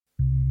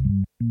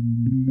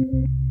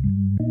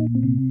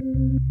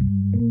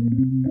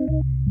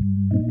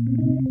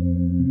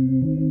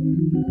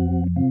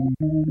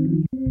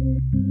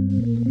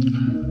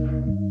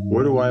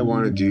What do I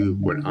want to do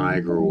when I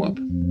grow up?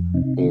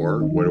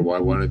 Or what do I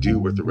want to do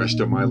with the rest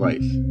of my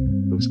life?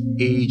 Those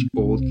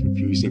age-old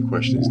confusing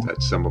questions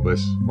that some of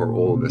us or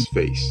all of us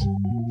face.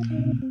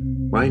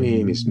 My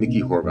name is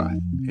Mickey Horvath,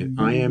 and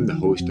I am the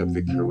host of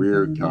the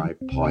Career Guide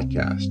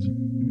podcast,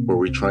 where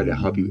we try to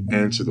help you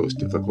answer those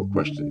difficult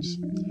questions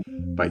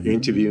by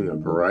interviewing a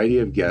variety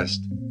of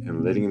guests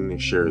and letting them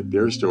share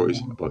their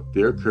stories about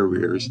their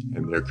careers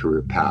and their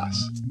career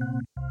paths.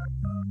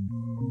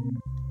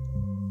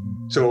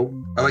 So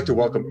I'd like to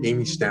welcome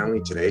Amy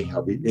Stanley today.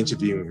 I'll be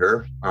interviewing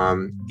her.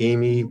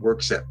 Amy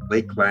works at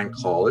Lakeland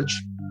College.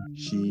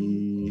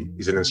 She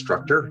is an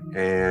instructor,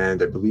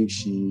 and I believe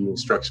she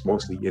instructs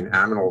mostly in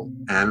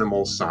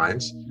animal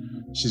science.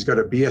 She's got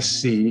a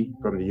BSc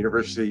from the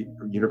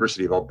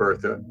University of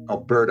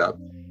Alberta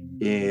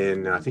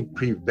in, I think,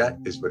 pre-vet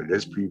is what it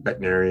is,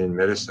 pre-veterinarian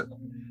medicine.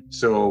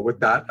 So with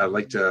that, I'd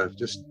like to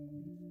just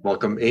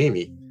welcome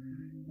Amy.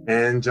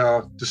 And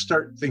to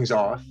start things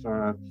off,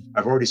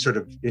 I've already sort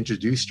of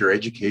introduced your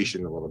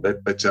education a little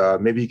bit, but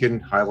maybe you can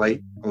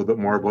highlight a little bit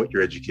more about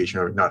your education,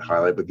 or not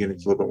highlight, but get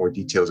into a little bit more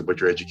details about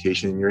your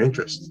education and your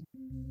interests.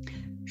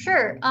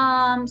 Sure.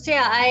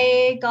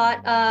 I got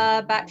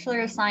a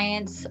Bachelor of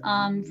Science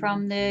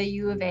from the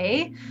U of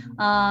A,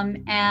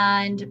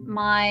 and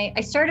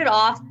I started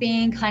off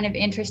being kind of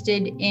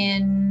interested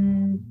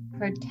in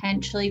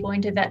potentially going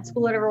to vet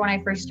school, whatever, when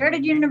I first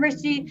started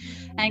university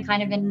and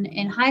kind of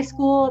in high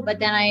school. But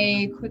then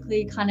I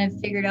quickly kind of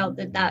figured out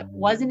that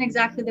wasn't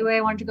exactly the way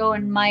I wanted to go.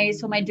 And my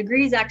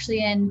degree is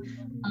actually in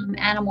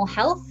animal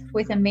health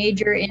with a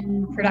major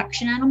in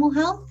production animal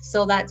health.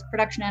 So that's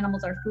production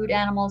animals are food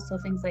animals. So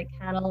things like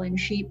cattle and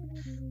sheep,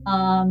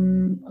 a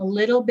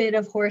little bit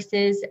of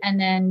horses, and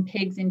then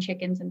pigs and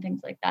chickens and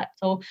things like that.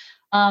 So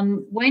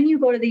when you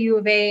go to the U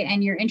of A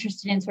and you're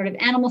interested in sort of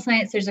animal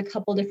science, there's a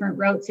couple different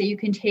routes that you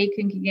can take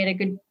and can get a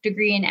good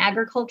degree in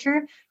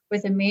agriculture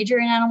with a major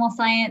in animal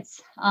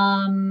science,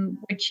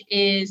 which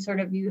is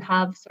you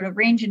have sort of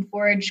range and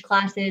forage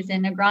classes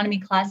and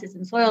agronomy classes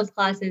and soils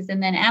classes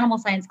and then animal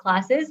science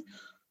classes.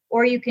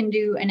 Or you can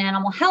do an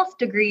animal health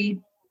degree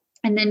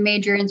and then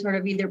major in sort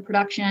of either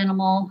production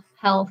animal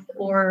health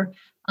or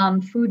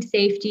food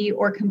safety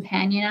or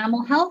companion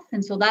animal health.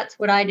 And so that's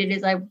what I did,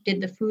 is I did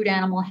the food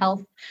animal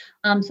health.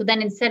 So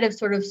then instead of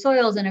sort of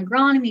soils and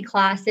agronomy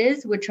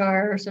classes, which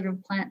are sort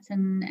of plants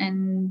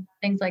and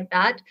things like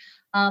that,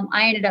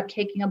 I ended up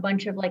taking a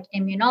bunch of like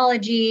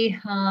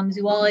immunology,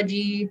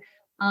 zoology,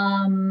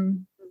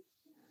 and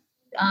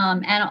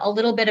a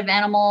little bit of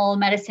animal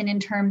medicine in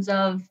terms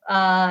of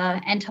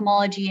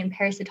entomology and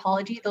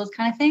parasitology, those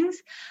kind of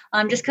things,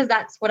 just because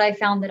that's what I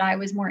found that I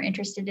was more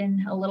interested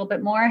in a little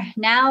bit more.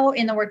 Now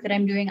in the work that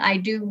I'm doing, I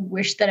do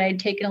wish that I'd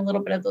taken a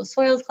little bit of those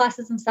soils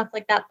classes and stuff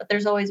like that, but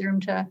there's always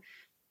room to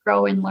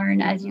grow and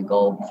learn as you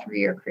go through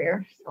your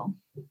career. So,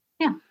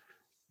 yeah.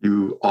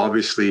 You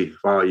obviously,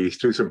 you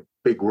threw some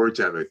big words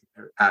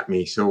at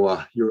me.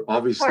 So you're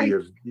obviously,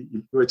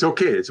 it's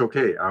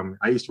okay.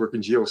 I used to work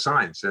in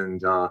geoscience,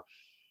 and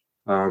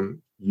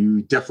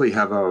you definitely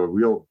have a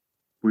real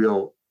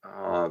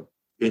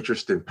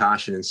interest and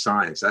passion in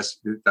science.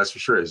 That's for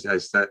sure.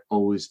 Has that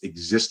always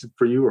existed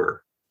for you,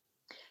 or?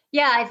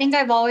 Yeah, I think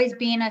I've always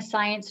been a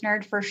science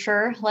nerd for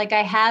sure. Like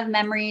I have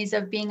memories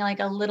of being like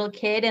a little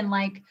kid and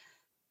like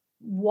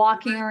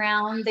walking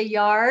around the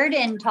yard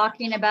and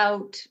talking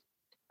about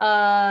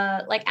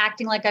like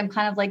acting like I'm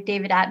kind of like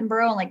David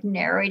Attenborough and like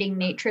narrating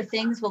nature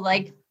things with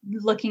like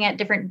looking at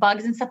different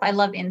bugs and stuff. I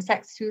love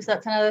insects too. So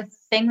that's another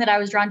thing that I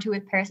was drawn to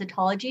with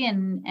parasitology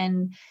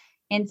and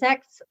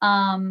insects.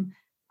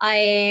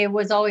 I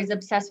was always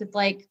obsessed with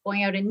like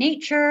going out in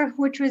nature,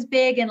 which was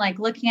big, and like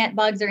looking at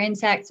bugs or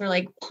insects or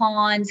like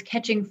ponds,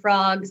 catching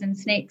frogs and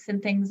snakes and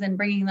things and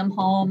bringing them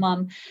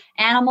home.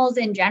 Animals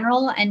in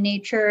general and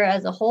nature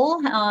as a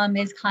whole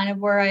is kind of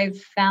where I've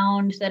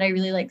found that I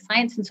really like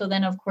science. And so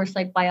then, of course,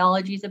 like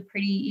biology is a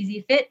pretty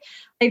easy fit.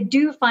 I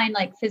do find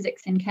like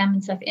physics and chem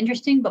and stuff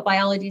interesting, but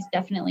biology is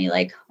definitely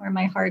like where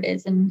my heart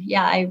is. And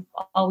yeah, I've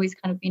always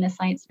kind of been a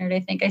science nerd.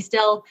 I think I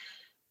still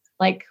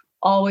like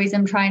always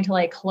am trying to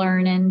like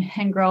learn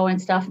and grow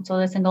and stuff. And so I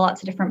listen to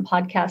lots of different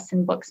podcasts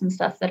and books and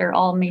stuff that are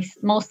all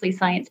mostly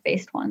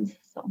science-based ones.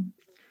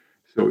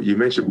 So you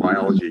mentioned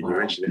biology, you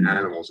mentioned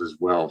animals as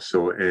well.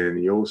 So,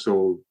 and you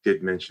also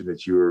did mention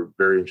that you were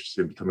very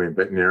interested in becoming a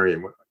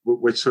veterinarian.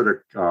 What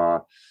sort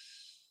of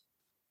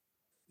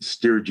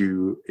steered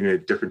you in a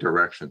different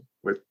direction?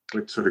 What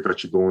sort of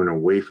got you going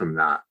away from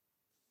that?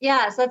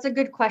 Yeah, so that's a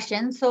good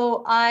question.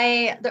 So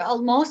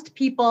most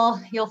people,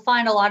 you'll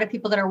find a lot of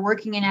people that are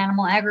working in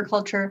animal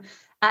agriculture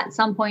at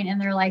some point in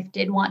their life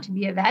did want to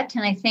be a vet.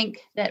 And I think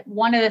that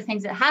one of the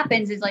things that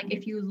happens is like,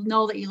 if you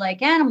know that you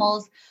like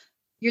animals,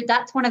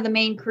 that's one of the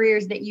main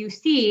careers that you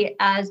see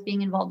as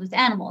being involved with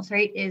animals,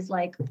 right? Is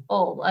like,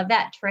 oh, a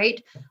vet,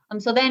 right?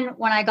 So then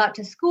when I got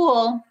to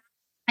school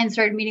and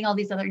started meeting all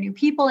these other new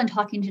people and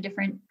talking to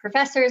different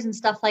professors and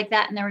stuff like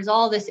that, and there was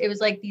all this, it was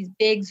like these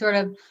big sort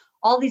of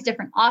all these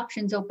different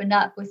options opened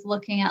up with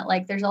looking at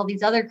like, there's all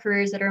these other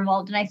careers that are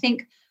involved. And I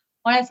think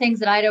one of the things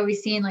that I'd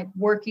always seen, like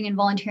working and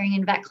volunteering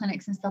in vet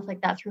clinics and stuff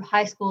like that through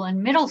high school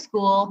and middle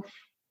school,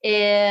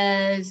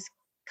 is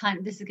kind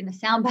of, this is going to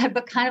sound bad,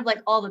 but kind of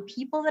like all the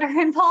people that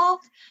are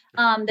involved,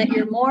 that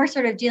you're more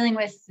sort of dealing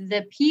with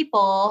the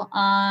people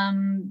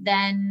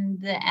than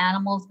the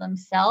animals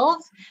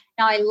themselves.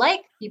 Now, I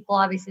like people,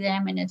 obviously.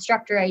 I'm an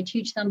instructor, I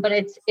teach them, but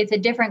it's a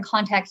different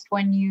context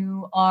when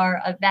you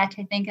are a vet,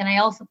 I think. And I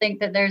also think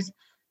that there's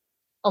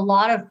a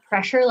lot of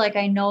pressure. Like,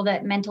 I know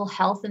that mental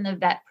health in the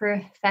vet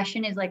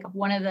profession is like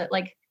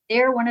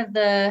they're one of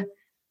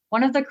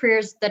the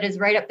careers that is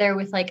right up there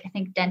with, like, I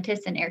think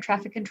dentists and air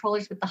traffic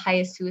controllers with the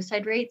highest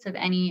suicide rates of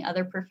any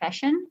other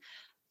profession.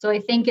 So I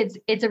think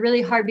it's a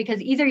really hard,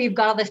 because either you've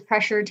got all this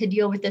pressure to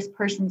deal with this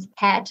person's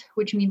pet,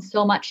 which means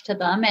so much to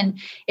them, and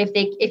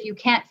if you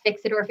can't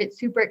fix it, or if it's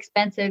super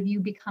expensive, you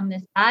become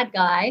this bad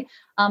guy.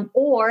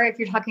 Or if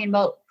you're talking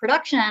about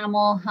production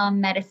animal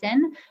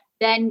medicine,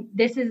 then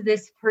this is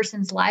this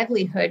person's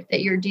livelihood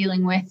that you're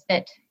dealing with,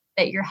 that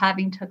you're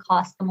having to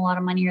cost them a lot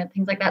of money or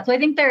things like that. So I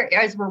think there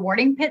is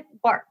rewarding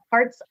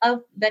parts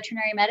of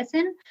veterinary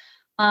medicine.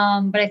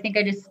 But I think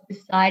I just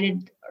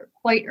decided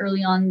quite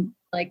early on,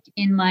 like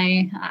in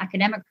my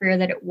academic career,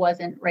 that it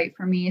wasn't right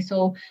for me.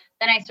 So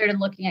then I started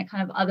looking at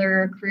kind of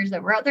other careers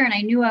that were out there, and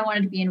I knew I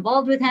wanted to be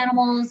involved with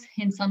animals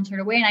in some sort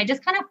of way. And I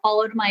just kind of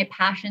followed my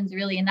passions,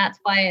 really. And that's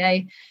why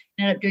I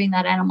ended up doing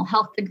that animal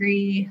health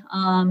degree,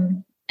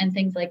 and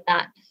things like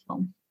that.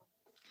 So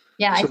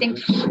yeah, I think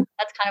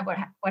that's kind of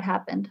what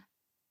happened.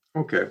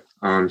 Okay.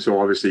 So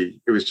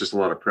obviously it was just a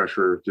lot of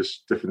pressure,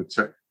 just different.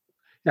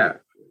 Yeah.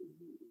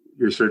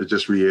 You're sort of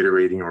just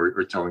reiterating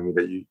or telling me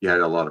that you had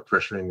a lot of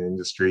pressure in the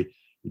industry.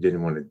 You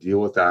didn't want to deal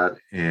with that.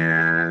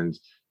 And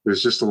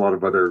there's just a lot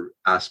of other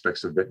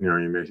aspects of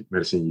veterinary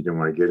medicine you didn't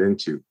want to get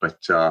into. But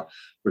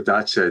with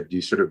that said,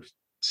 you sort of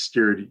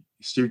steered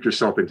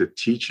yourself into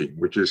teaching,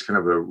 which is kind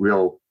of a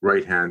real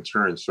right-hand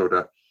turn.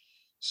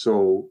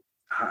 So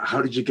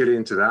how did you get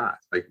into that?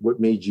 Like, what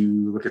made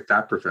you look at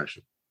that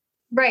profession?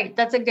 Right.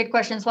 That's a good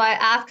question. So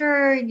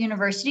after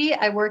university,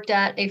 I worked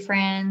at a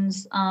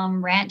friend's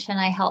ranch, and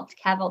I helped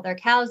calve out their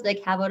cows. They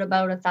calve out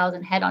about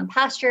 1,000 head on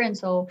pasture. And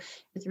so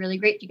it's really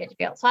great. You get to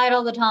be outside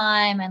all the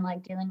time, and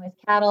like dealing with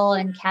cattle,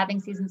 and calving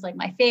season's like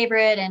my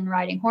favorite, and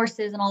riding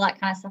horses and all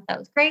that kind of stuff. That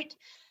was great.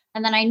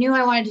 And then I knew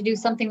I wanted to do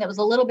something that was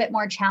a little bit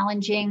more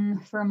challenging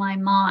for my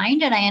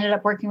mind. And I ended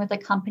up working with a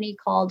company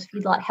called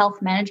Feedlot Health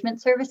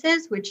Management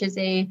Services, which is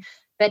a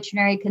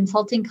veterinary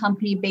consulting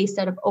company based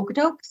out of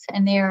Okotoks.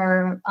 And they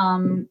are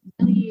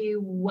really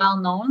well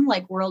known,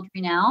 like world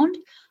renowned,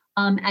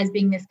 as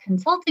being this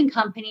consulting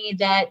company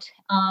that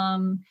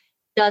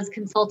does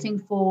consulting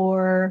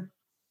for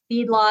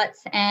feedlots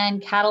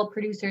and cattle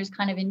producers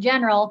kind of in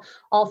general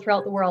all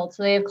throughout the world.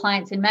 So they have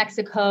clients in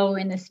Mexico,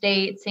 in the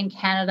States, in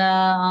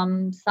Canada,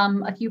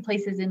 a few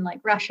places in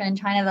like Russia and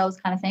China, those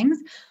kind of things.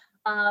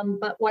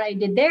 But what I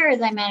did there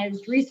is I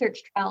managed research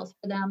trials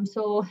for them.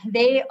 So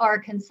they are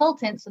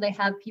consultants. So they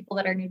have people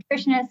that are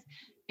nutritionists,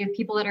 they have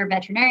people that are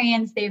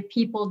veterinarians, they have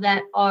people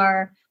that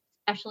are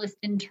specialists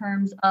in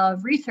terms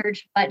of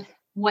research, but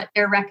what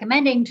they're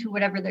recommending to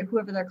whoever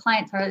their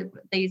clients are,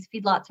 these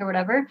feedlots or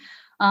whatever,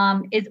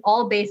 is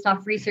all based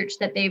off research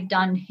that they've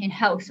done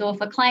in-house. So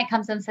if a client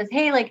comes in and says,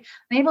 hey, like,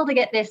 I'm able to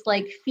get this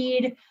like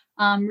feed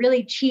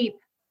really cheap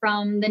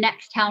from the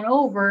next town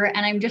over,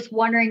 and I'm just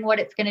wondering what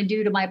it's going to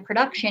do to my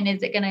production.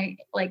 Is it going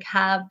to like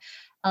have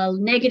a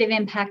negative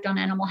impact on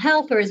animal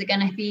health, or is it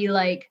going to be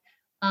like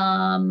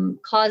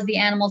cause the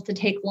animals to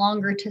take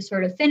longer to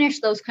sort of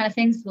finish, those kind of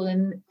things? Well,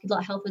 then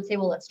Feedlot Health would say,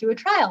 well, let's do a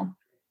trial.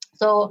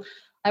 So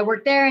I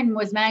worked there and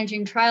was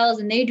managing trials,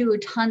 and they do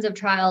tons of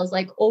trials,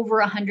 like over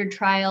 100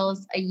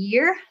 trials a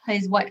year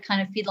is what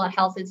kind of Feedlot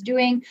Health is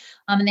doing.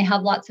 And they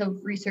have lots of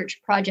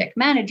research project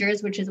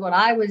managers, which is what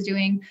I was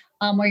doing,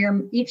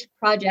 where each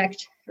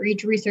project or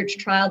each research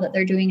trial that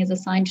they're doing is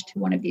assigned to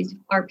one of these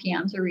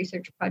RPMs or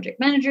research project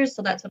managers.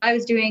 So that's what I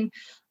was doing.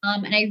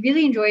 And I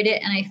really enjoyed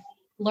it. And I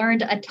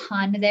learned a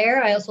ton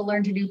there. I also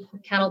learned to do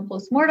cattle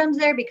postmortems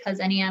there, because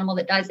any animal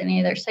that dies at any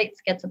of their sites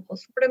gets a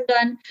postmortem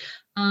done,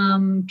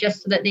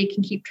 just so that they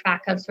can keep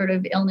track of sort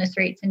of illness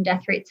rates and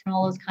death rates and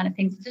all those kind of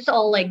things. It's just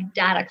all like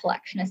data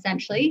collection,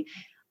 essentially.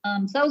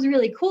 So that was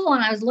really cool,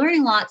 and I was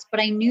learning lots, but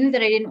I knew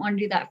that I didn't want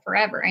to do that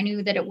forever. I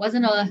knew that it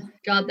wasn't a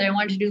job that I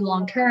wanted to do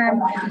long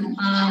term.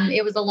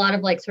 It was a lot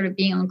of like sort of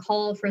being on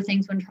call for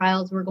things when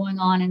trials were going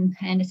on,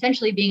 and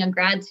essentially being a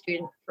grad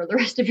student for the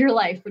rest of your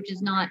life, which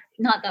is not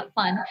that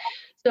fun.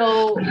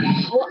 So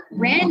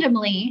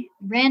randomly,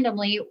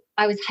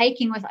 I was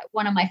hiking with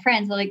one of my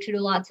friends. I like to do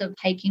lots of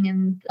hiking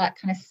and that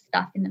kind of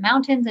stuff in the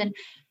mountains. And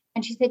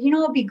she said,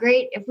 it'd be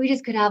great if we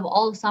just could have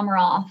all the summer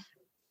off.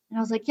 And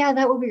I was like, yeah,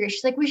 that would be great.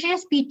 She's like, we should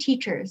just be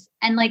teachers.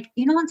 And like,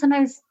 when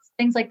sometimes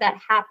things like that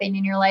happen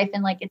in your life,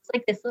 and like, it's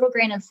like this little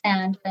grain of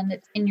sand then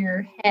that's in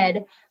your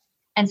head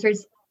and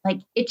starts like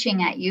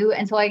itching at you.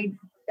 And so I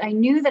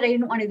knew that I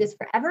didn't want to do this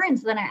forever. And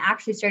so then I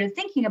actually started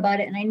thinking about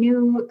it. And I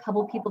knew a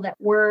couple of people that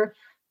were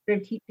sort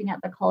of teaching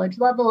at the college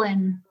level.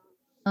 And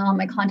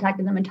I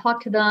contacted them and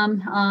talked to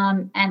them,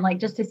 and like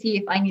just to see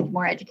if I need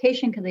more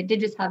education because I did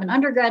just have an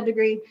undergrad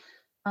degree.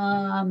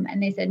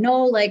 And they said,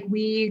 no, like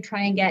we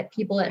try and get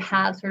people that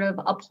have sort of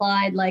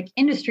applied like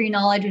industry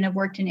knowledge and have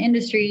worked in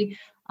industry,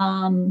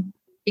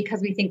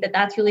 because we think that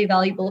that's really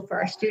valuable for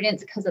our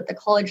students, because at the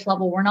college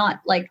level, we're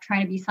not like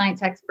trying to be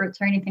science experts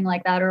or anything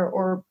like that,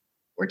 or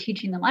we're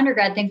teaching them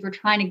undergrad things. We're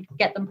trying to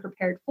get them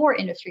prepared for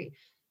industry.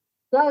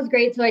 So that was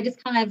great. So I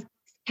just kind of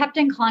kept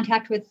in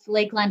contact with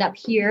Lakeland up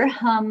here.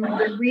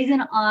 The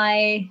reason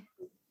I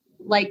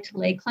liked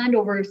Lakeland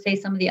over, say,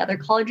 some of the other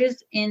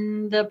colleges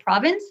in the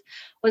province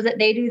was that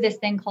they do this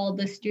thing called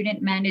the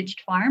student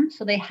managed farm.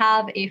 So they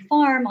have a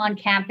farm on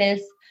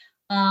campus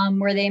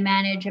where they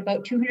manage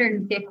about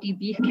 250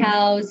 beef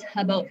cows,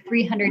 about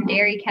 300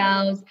 dairy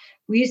cows.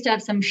 We used to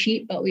have some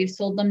sheep, but we've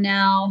sold them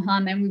now,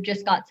 and we've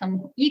just got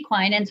some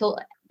equine. And so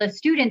the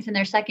students in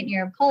their second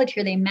year of college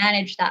here, they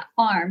manage that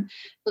farm.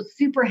 So it's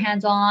super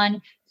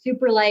hands-on,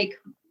 super like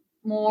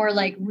more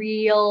like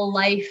real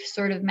life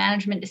sort of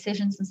management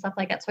decisions and stuff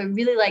like that. So I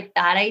really like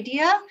that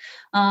idea.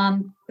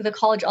 The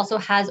college also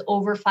has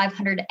over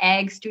 500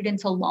 ag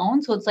students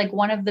alone. So it's like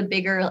one of the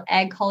bigger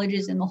ag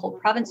colleges in the whole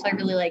province. So I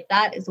really like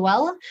that as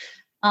well.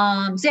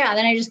 So yeah,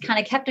 then I just kind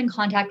of kept in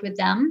contact with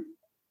them,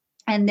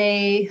 and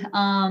they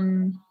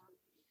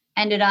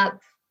ended up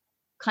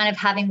kind of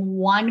having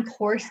one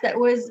course that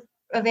was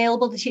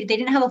available to teach. They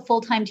didn't have a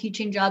full-time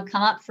teaching job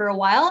come up for a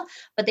while,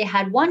 but they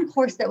had one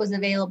course that was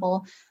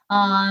available.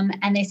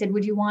 And they said,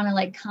 would you want to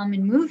like come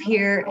and move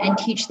here and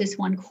teach this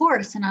one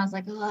course? And I was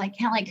like, oh, I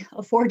can't like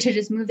afford to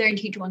just move there and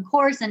teach one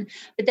course.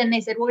 But then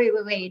they said,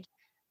 wait.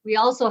 We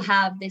also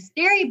have this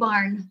dairy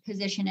barn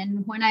position.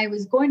 And when I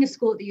was going to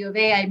school at the U of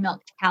A, I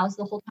milked cows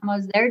the whole time I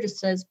was there,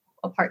 just as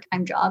a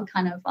part-time job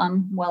kind of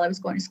while I was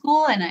going to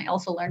school. And I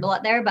also learned a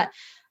lot there. But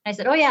I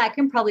said, oh yeah, I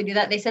can probably do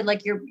that. They said,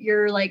 like,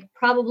 you're like,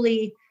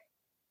 probably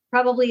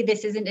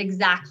this isn't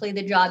exactly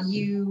the job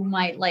you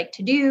might like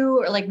to do,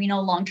 or like we know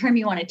long-term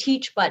you want to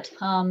teach, but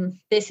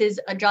this is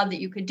a job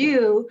that you could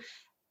do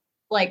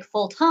like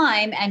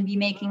full-time and be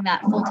making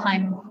that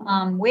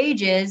full-time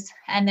wages,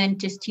 and then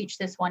just teach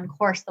this one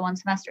course the one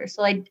semester.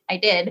 So I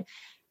did.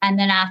 And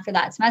then after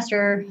that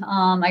semester,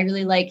 I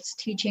really liked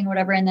teaching,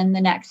 whatever. And then the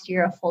next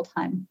year, a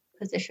full-time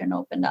position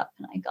opened up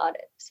and I got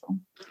it. So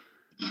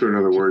in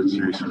other words,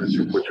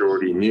 what you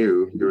already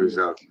knew, there was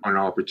an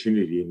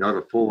opportunity, not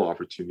a full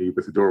opportunity,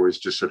 but the door was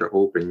just sort of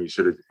open. You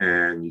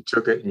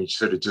took it and you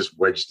sort of just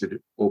wedged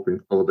it open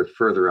a little bit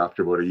further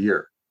after about a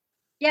year.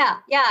 Yeah.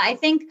 I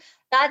think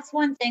that's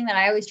one thing that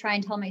I always try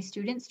and tell my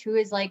students too,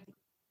 is like,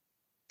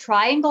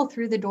 try and go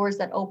through the doors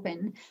that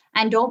open,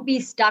 and don't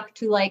be stuck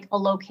to like a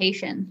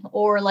location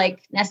or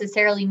like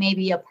necessarily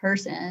maybe a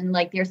person.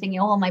 Like you're thinking,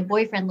 oh, my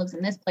boyfriend lives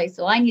in this place,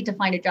 so I need to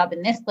find a job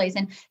in this place.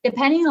 And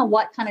depending on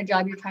what kind of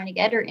job you're trying to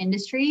get or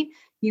industry,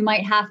 you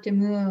might have to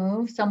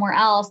move somewhere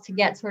else to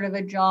get sort of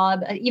a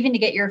job, even to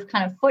get your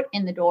kind of foot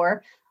in the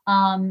door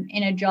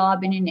in a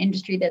job in an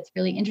industry that's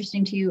really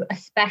interesting to you,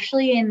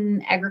 especially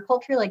in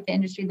agriculture, like the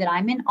industry that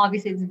I'm in.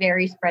 Obviously, it's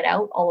very spread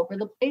out all over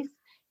the place.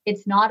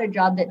 It's not a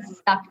job that's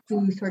stuck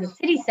to sort of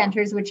city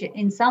centers, which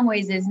in some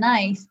ways is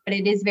nice, but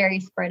it is very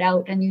spread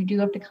out, and you do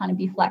have to kind of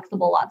be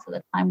flexible lots of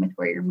the time with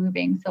where you're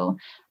moving. So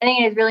I think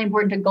it is really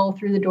important to go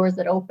through the doors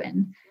that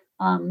open,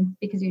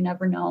 because you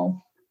never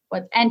know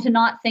and to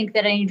not think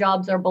that any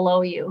jobs are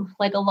below you.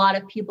 Like a lot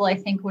of people, I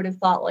think, would have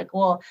thought like,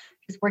 well,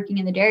 just working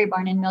in the dairy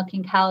barn and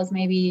milking cows,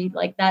 maybe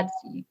like that's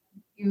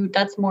you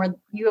have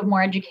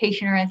more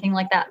education or anything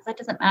like that. That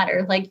doesn't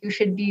matter. Like you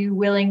should be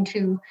willing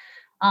to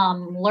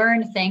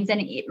learn things.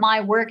 And my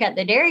work at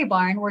the dairy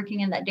barn, working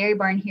in that dairy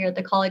barn here at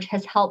the college,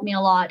 has helped me a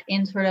lot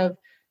in sort of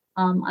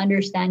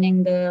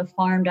understanding the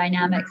farm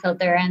dynamics out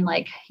there, and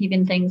like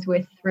even things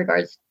with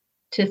regards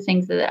to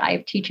things that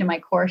I teach in my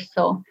course.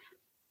 So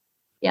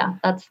yeah,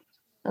 that's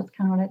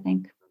kind of what I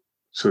think.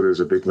 So there's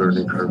a big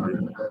learning curve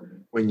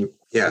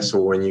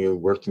so when you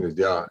worked in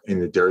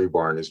the dairy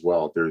barn as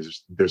well,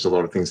 there's a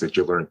lot of things that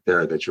you learned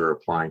there that you're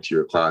applying to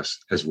your class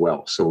as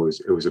well. So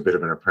it was a bit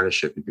of an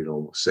apprenticeship, you could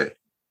almost say.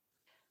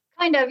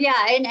 Kind of,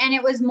 yeah. And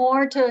it was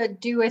more to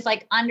do with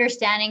like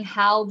understanding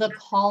how the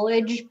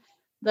college,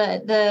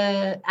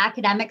 the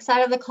academic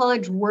side of the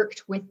college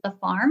worked with the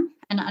farm,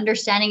 and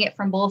understanding it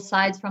from both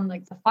sides, from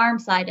like the farm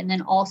side and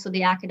then also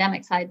the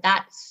academic side.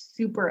 That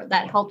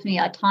helped me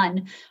a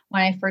ton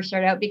when I first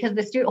started out, because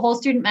the whole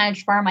student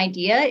managed farm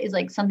idea is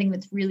like something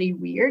that's really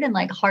weird and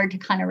like hard to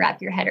kind of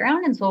wrap your head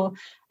around. And so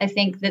I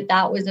think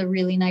that was a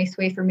really nice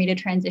way for me to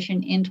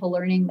transition into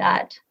learning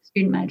that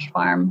student managed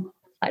farm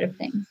side of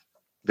things.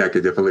 That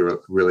could definitely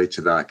relate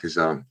to that, because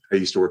I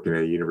used to work in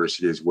a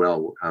university as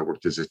well. I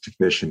worked as a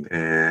technician,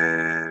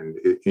 and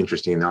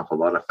interesting enough, a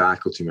lot of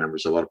faculty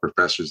members, a lot of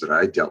professors that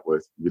I dealt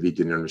with really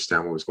didn't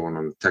understand what was going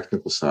on the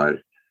technical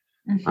side.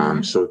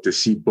 Mm-hmm. So to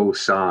see both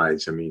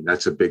sides, I mean,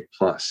 that's a big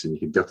plus, and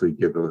you can definitely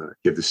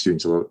give the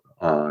students a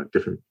little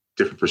different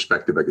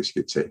perspective, I guess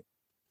you could say.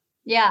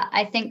 Yeah,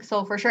 I think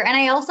so for sure. And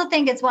I also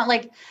think it's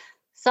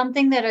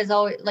something that is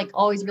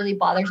always really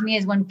bothers me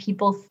is when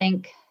people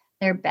think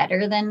they're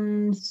better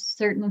than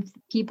certain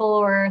people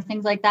or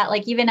things like that.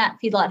 Like even at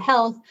Feedlot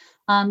Health,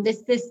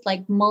 this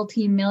like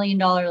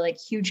multi-million-dollar, like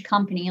huge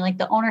company, like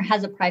the owner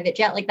has a private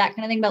jet, like that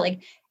kind of thing. But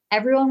like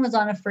everyone was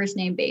on a first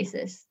name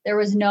basis. There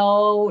was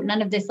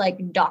none of this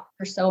like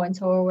doctor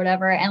so-and-so or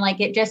whatever. And like,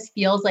 it just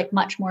feels like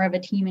much more of a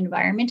team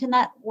environment in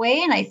that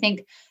way. And I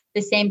think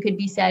the same could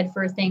be said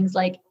for things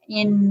like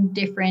in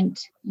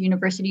different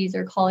universities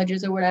or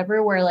colleges or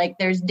whatever, where like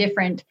there's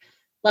different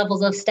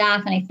levels of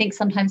staff. And I think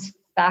sometimes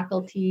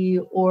faculty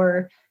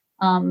or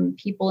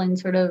people in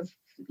sort of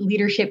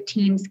leadership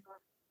teams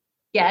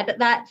get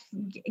that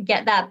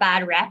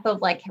bad rap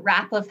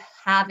of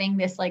having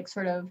this like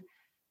sort of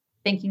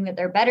thinking that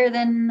they're better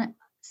than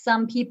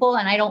some people.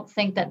 And I don't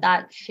think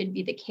that should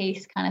be the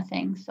case kind of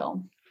thing.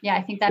 So yeah,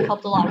 I think that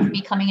helped a lot with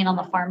me coming in on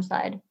the farm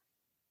side.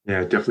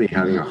 Yeah, definitely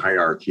having a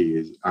hierarchy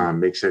is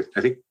makes it.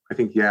 I think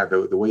yeah,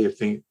 the way of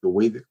think,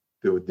 the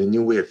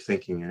new way of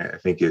thinking, I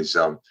think is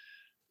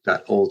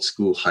that old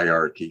school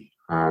hierarchy.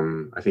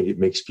 I think it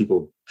makes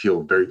people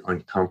feel very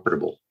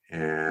uncomfortable,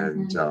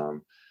 and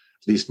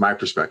at least my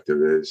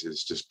perspective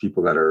is just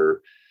people that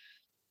are,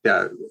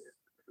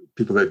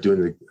 people that are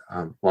doing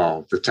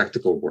the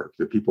technical work,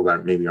 the people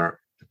that maybe aren't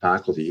the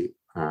faculty,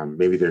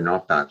 maybe they're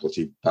not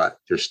faculty, but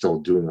they're still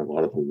doing a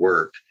lot of the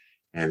work.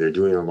 And they're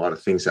doing a lot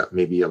of things that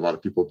maybe a lot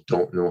of people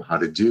don't know how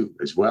to do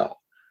as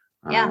well.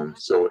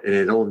 So, and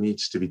it all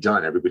needs to be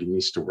done. Everybody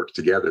needs to work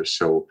together.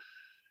 So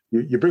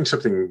you bring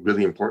something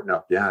really important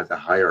up. Yeah, the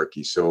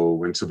hierarchy. So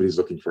when somebody's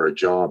looking for a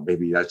job,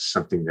 maybe that's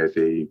something that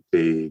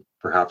they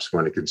perhaps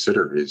want to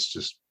consider is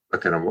just a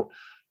kind of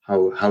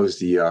how's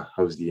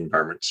the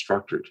environment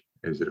structured?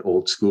 Is it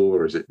old school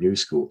or is it new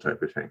school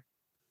type of thing?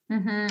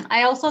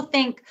 I also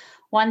think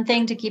one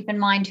thing to keep in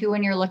mind too,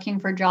 when you're looking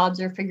for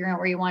jobs or figuring out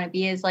where you want to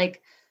be is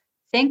like,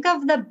 think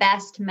of the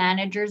best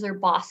managers or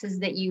bosses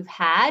that you've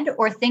had,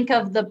 or think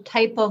of the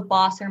type of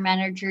boss or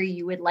manager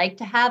you would like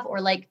to have or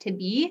like to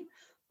be.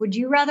 Would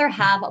you rather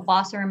have a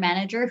boss or a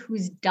manager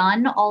who's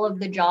done all of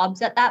the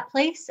jobs at that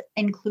place,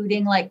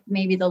 including like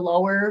maybe the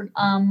lower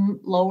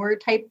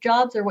type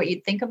jobs or what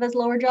you'd think of as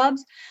lower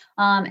jobs,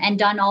 and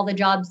done all the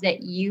jobs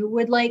that you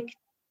would like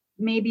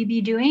maybe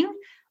be doing,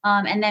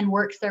 and then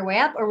works their way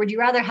up? Or would you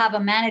rather have a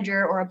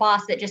manager or a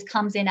boss that just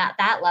comes in at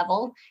that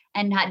level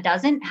and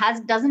doesn't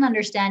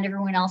understand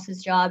everyone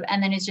else's job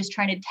and then is just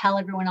trying to tell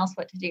everyone else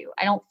what to do?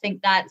 I don't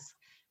think that's,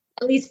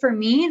 at least for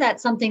me,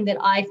 that's something that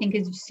I think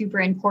is super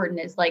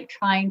important, is like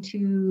trying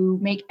to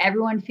make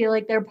everyone feel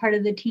like they're part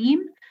of the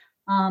team,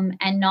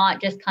 and not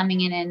just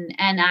coming in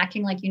and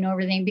acting like you know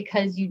everything,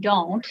 because you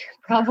don't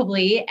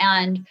probably.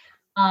 And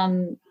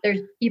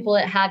there's people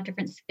that have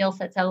different skill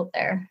sets out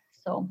there.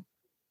 So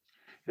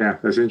yeah,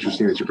 that's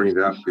interesting that you bring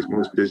that up, because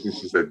most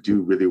businesses that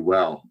do really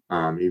well,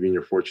 even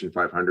your Fortune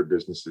 500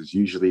 businesses,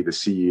 usually the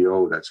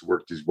CEO that's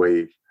worked his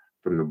way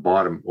from the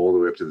bottom all the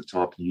way up to the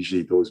top,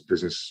 usually those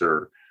businesses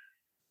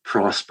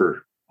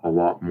prosper a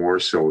lot more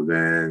so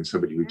than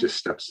somebody who just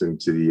steps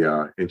into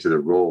the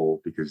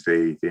role because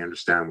they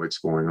understand what's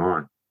going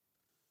on.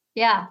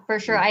 Yeah, for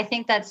sure. I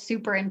think that's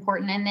super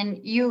important. And then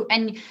you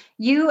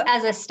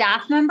as a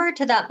staff member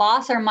to that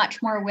boss are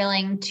much more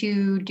willing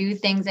to do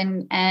things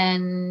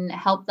and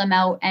help them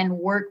out and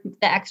work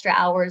the extra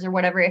hours or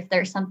whatever, if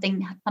there's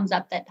something comes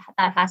up that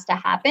has to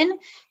happen.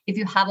 If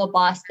you have a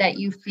boss that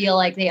you feel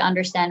like they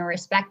understand and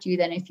respect you,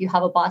 than if you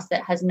have a boss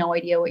that has no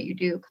idea what you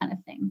do, kind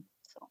of thing.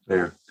 So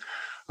yeah.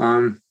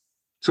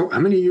 So how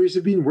many years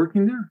have you been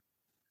working there?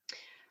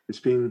 I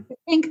think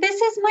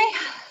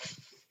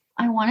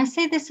I want to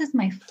say this is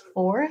my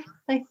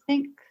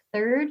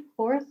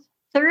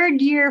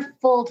third year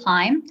full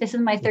time. This is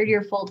my third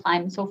year full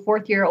time. So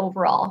fourth year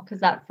overall, because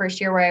that first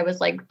year where I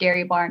was like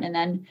dairy barn and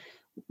then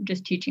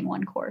just teaching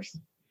one course.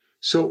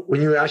 So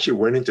when you actually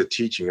went into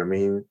teaching, I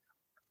mean,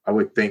 I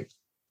would think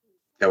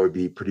that would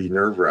be pretty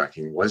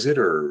nerve-wracking. Was it,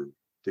 or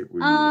were you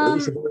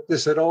nervous about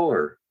this at all,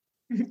 or?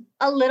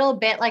 A little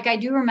bit. Like I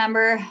do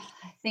remember,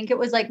 I think it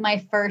was like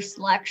my first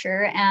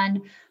lecture,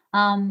 and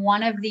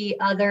one of the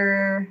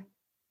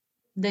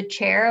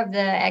chair of the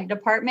egg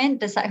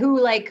department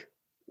who like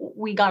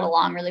we got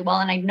along really well,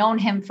 and I'd known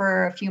him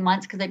for a few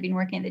months because I'd been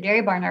working at the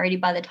dairy barn already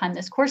by the time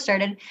this course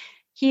started.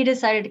 He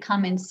decided to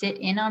come and sit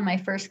in on my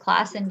first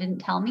class and didn't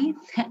tell me.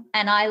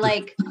 And I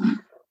like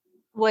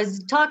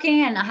was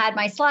talking and I had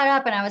my slide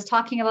up and I was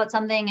talking about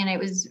something, and it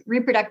was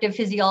reproductive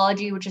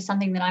physiology, which is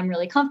something that I'm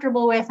really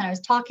comfortable with. And I was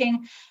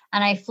talking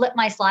and I flipped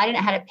my slide and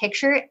it had a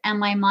picture and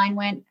my mind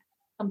went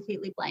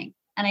completely blank.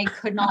 And I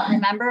could not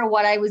remember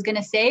what I was going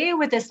to say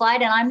with this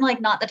slide. And I'm like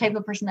not the type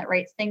of person that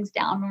writes things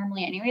down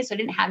normally anyway. So I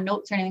didn't have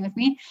notes or anything with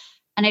me.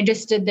 And I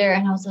just stood there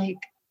and I was like,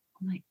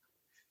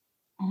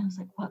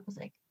 what was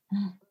like,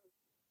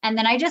 and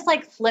then I just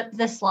like flipped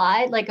the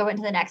slide. Like I went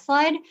to the next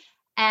slide,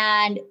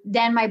 and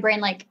then my brain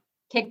like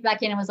kicked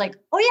back in and was like,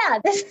 oh yeah,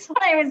 this is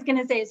what I was going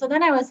to say. So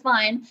then I was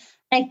fine.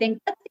 I think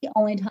that's the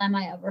only time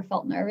I ever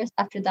felt nervous.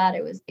 After that,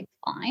 it was like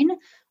fine.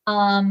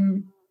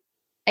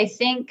 I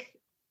think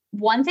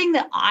one thing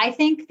that I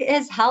think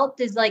has helped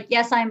is like,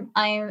 yes, I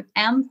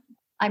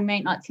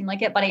might not seem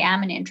like it, but I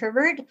am an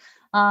introvert.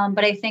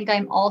 But I think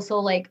I'm also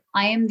like,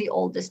 I am the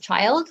oldest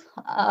child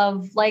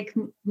of like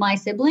my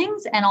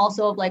siblings, and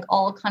also of like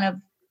all kind of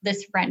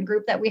this friend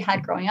group that we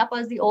had growing up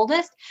as the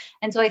oldest.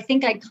 And so I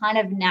think I kind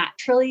of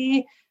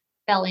naturally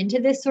fell into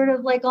this sort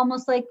of like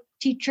almost like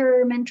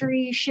teacher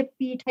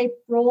mentorshipy type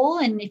role.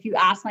 And if you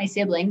ask my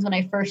siblings when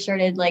I first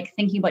started like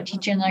thinking about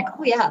teaching, like,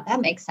 oh yeah, that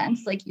makes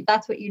sense. Like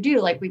that's what you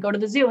do. Like we go to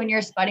the zoo and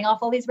you're spouting off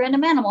all these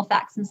random animal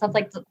facts and stuff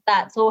like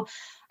that. So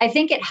I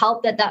think it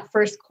helped that that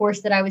first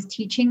course that I was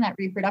teaching, that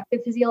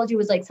reproductive physiology,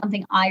 was like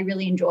something I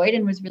really enjoyed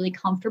and was really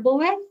comfortable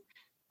with.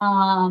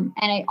 And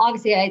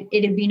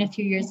it had been a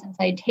few years since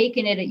I'd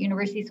taken it at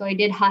university, so I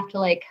did have to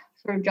like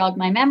sort of jog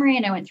my memory,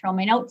 and I went through all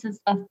my notes and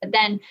stuff. But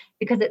then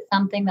because it's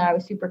something that I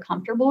was super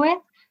comfortable with,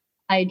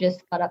 I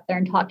just got up there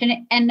and talked.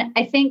 And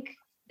I think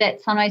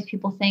that sometimes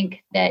people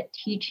think that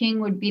teaching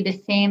would be the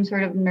same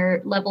sort of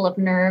level of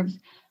nerves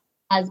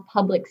as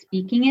public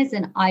speaking is,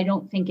 and I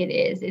don't think it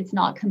is. It's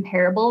not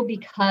comparable,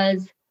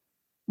 because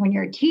when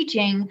you're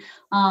teaching,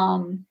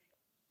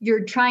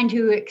 you're trying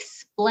to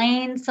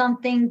explain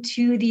something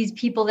to these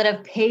people that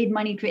have paid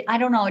money to, I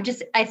don't know,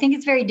 I think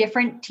it's very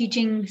different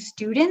teaching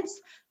students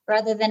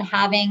rather than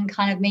having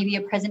kind of maybe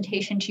a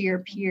presentation to your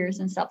peers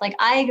and stuff. Like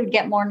I would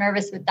get more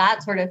nervous with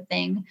that sort of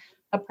thing,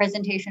 a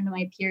presentation to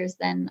my peers,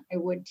 than I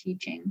would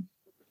teaching.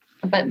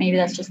 But maybe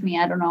that's just me.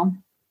 I don't know.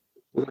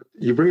 Well,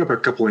 you bring up a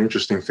couple of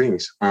interesting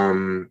things.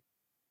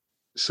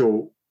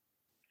 So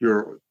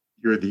you're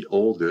the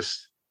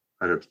oldest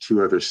out of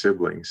two other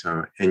siblings,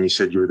 and you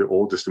said you were the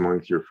oldest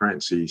among your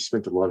friends. So you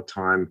spent a lot of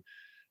time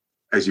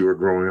as you were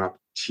growing up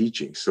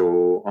teaching.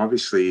 So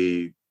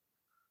obviously,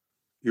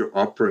 your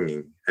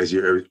upbringing as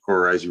you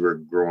were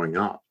growing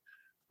up,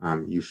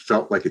 you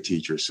felt like a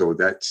teacher. So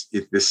that's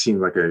it. This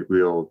seemed like a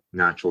real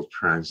natural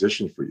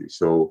transition for you.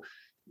 So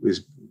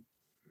it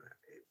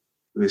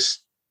was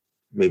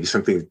maybe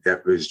something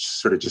that was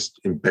sort of just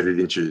embedded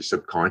into your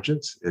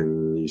subconscious,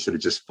 and you sort of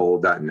just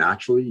followed that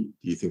naturally.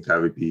 Do you think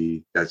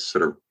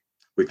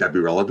would that be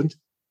relevant?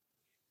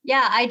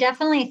 Yeah, I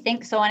definitely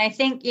think so. And I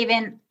think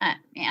even,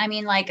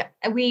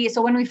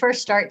 so when we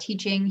first start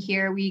teaching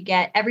here, we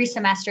get every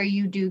semester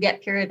you do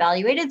get peer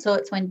evaluated. So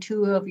it's when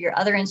two of your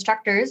other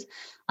instructors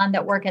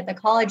that work at the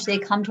college, they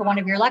come to one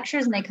of your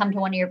lectures and they come to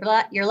one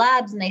of your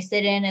labs, and they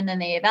sit in, and then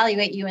they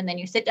evaluate you. And then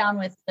you sit down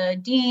with the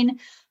dean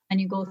and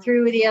you go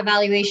through the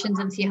evaluations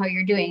and see how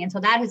you're doing. And so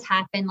that has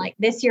happened. Like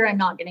this year, I'm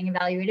not getting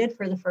evaluated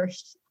for the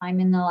first time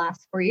in the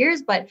last 4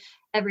 years, but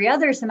every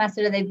other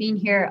semester that I've been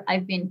here,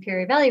 I've been peer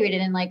evaluated.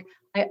 And like,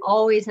 I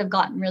always have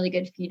gotten really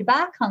good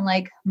feedback on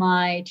like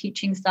my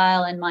teaching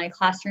style and my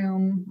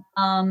classroom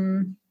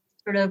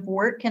sort of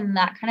work and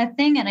that kind of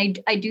thing.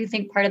 And I do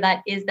think part of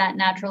that is that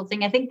natural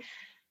thing. I think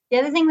the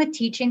other thing with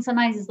teaching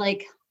sometimes is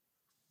like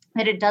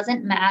that it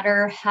doesn't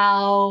matter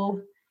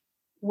how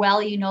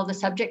well you know the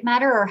subject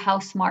matter or how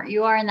smart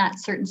you are in that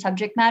certain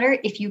subject matter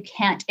if you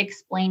can't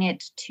explain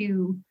it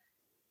to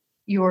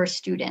your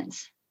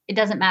students. It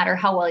doesn't matter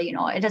how well you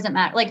know it. It doesn't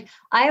matter. Like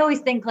I always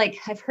think, like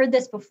I've heard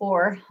this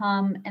before,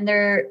 and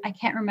I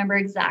can't remember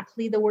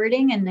exactly the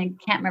wording, and I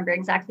can't remember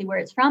exactly where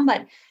it's from,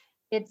 but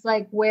it's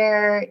like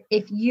where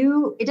it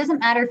doesn't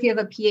matter if you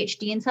have a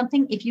PhD in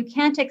something, if you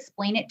can't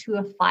explain it to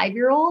a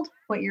 5-year-old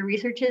what your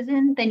research is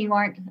in, then you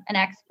aren't an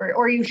expert,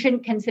 or you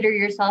shouldn't consider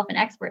yourself an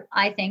expert,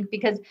 I think,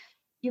 because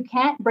you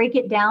can't break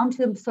it down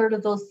to sort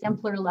of those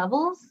simpler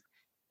levels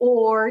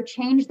or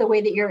change the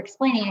way that you're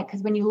explaining it.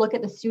 Because when you look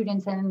at the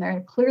students and they're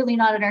clearly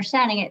not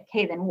understanding it,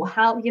 okay, then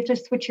how you have to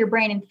switch your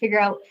brain and figure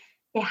out,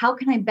 okay, how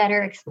can I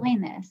better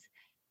explain this?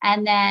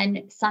 And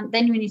then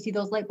when you see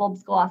those light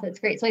bulbs go off,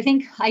 that's great. So I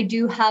think I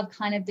do have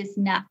kind of this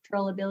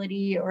natural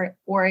ability, or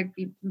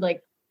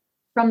like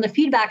from the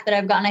feedback that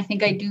I've gotten, I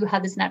think I do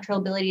have this natural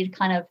ability to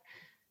kind of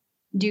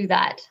do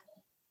that,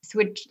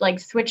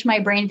 switch my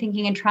brain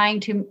thinking and trying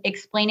to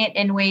explain it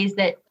in ways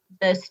that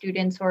the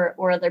students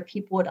or other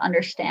people would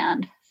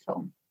understand.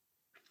 So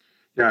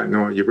yeah,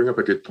 no, you bring up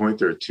a good point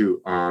there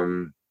too.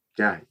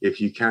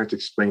 If you can't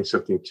explain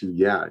something to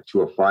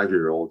a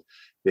 5-year-old,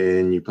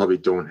 then you probably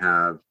don't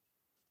have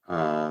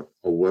a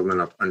well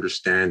enough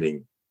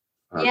understanding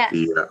of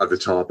the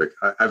topic.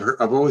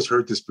 I've always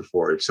heard this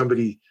before. If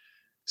somebody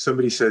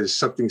says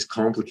something's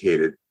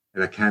complicated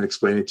and I can't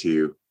explain it to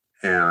you,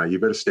 you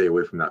better stay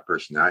away from that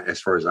person,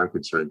 as far as I'm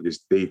concerned,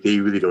 because they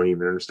really don't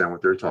even understand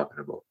what they're talking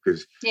about.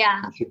 Because you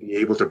should be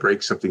able to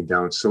break something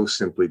down so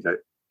simply that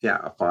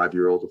a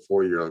 5-year-old, a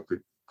 4-year-old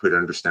could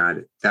understand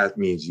it. That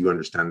means you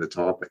understand the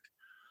topic.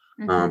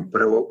 Mm-hmm.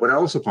 But what I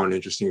also found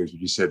interesting is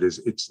what you said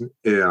is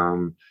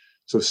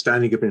so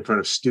standing up in front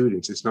of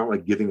students, it's not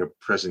like giving a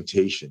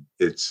presentation.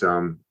 It's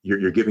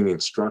you're giving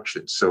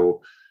instructions.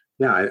 So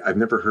I've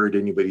never heard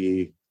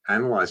anybody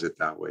analyze it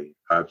that way.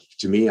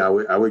 To me, I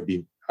would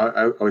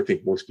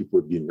think most people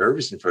would be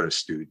nervous in front of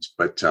students,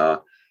 but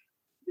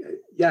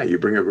you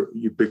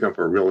bring up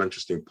a real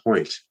interesting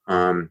point,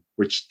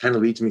 which kind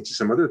of leads me to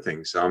some other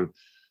things.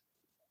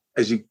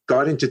 As you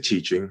got into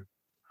teaching,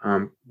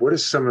 what are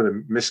some of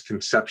the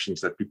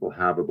misconceptions that people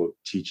have about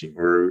teaching?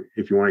 Or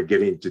if you want to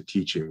get into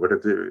teaching, what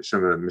are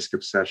some of the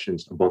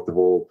misconceptions about the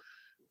whole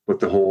with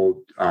the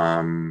whole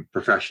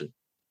profession?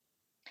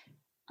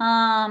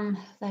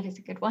 That is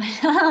a good one.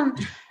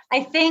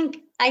 I think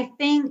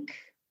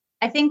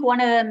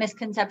one of the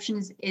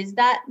misconceptions is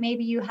that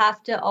maybe you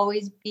have to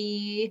always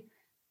be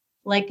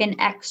like an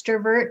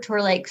extrovert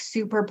or like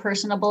super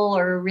personable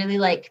or really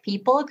like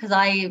people, because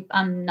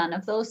I'm none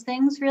of those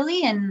things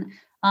really. And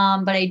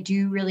but I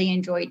do really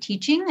enjoy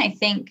teaching. I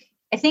think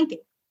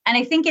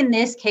in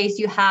this case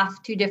you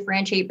have to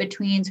differentiate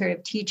between sort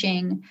of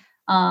teaching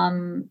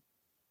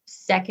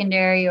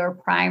secondary or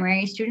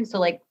primary students, so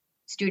like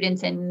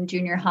students in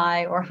junior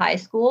high or high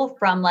school,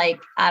 from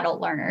like adult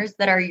learners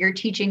that you're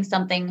teaching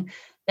something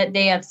that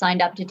they have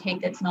signed up to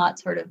take that's not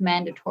sort of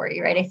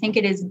mandatory, right? I think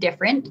it is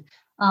different.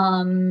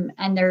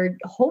 And they're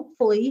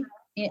hopefully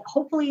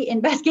in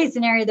best case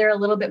scenario, they're a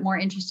little bit more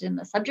interested in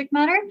the subject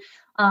matter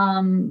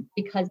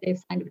because they've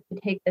signed up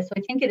to take this. So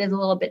I think it is a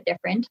little bit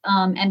different.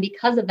 And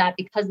because of that,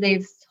 because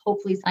they've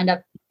hopefully signed up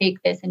to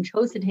take this and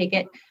chose to take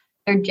it,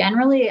 they're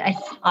generally,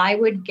 I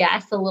would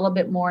guess, a little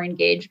bit more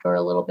engaged or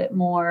a little bit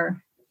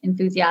more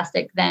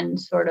enthusiastic than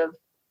sort of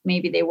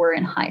maybe they were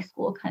in high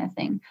school kind of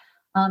thing.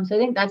 So I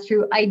think that's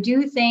true. I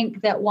do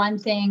think that one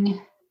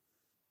thing,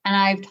 and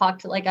I've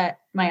talked to like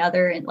my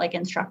other like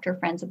instructor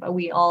friends about,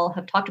 we all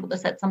have talked about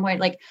this at some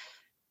point, like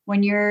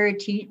when you are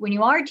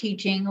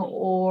teaching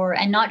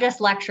and not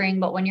just lecturing,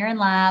 but when you're in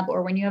lab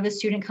or when you have a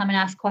student come and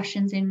ask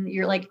questions and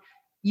you're like,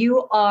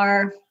 you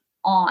are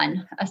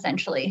on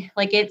essentially,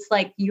 like it's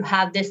like you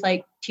have this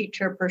like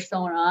teacher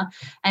persona.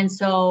 And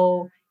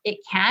so it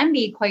can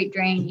be quite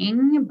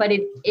draining, but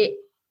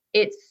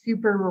it's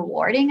super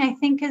rewarding, I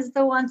think, is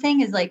the one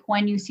thing, is like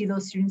when you see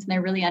those students and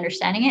they're really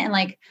understanding it and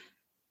like,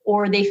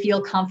 or they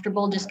feel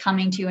comfortable just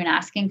coming to you and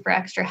asking for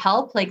extra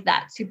help, like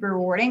that's super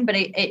rewarding. But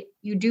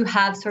you do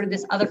have sort of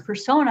this other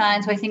persona.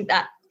 And so I think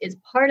that is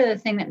part of the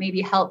thing that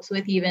maybe helps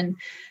with even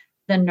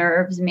the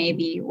nerves,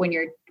 maybe when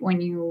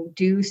you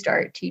do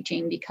start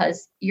teaching,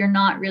 because you're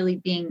not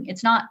really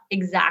it's not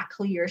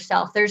exactly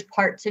yourself. There's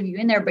parts of you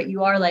in there, but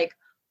you are like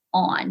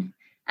on.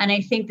 And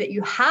I think that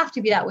you have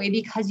to be that way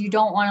because you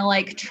don't want to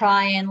like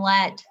try and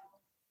let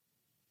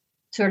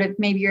sort of,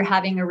 maybe you're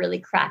having a really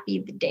crappy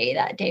day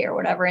that day or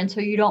whatever. And so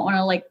you don't want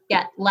to like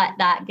let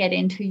that get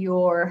into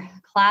your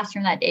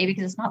classroom that day,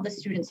 because it's not the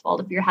student's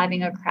fault if you're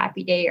having a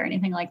crappy day or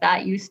anything like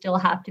that. You still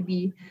have to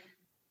be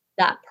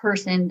that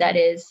person that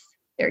is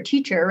their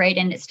teacher, right?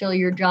 And it's still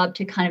your job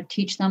to kind of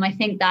teach them. I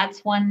think that's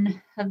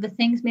one of the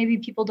things maybe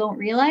people don't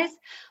realize.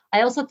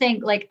 I also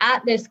think like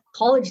at this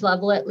college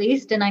level, at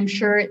least, and I'm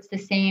sure it's the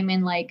same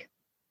in like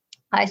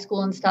high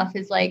school and stuff,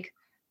 is like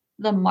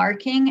the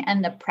marking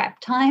and the prep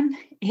time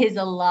is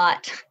a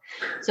lot.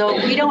 So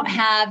we don't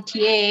have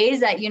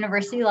TAs at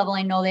university level.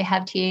 I know they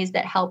have TAs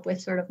that help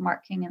with sort of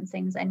marking and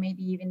things and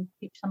maybe even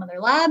teach some of their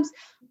labs,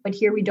 but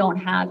here we don't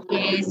have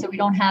TAs. So we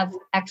don't have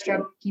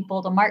extra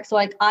people to mark. So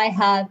like I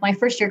have my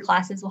first year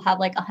classes will have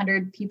like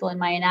 100 people in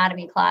my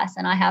anatomy class,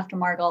 and I have to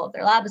mark all of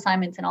their lab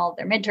assignments and all of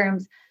their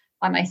midterms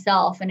by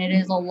myself. And it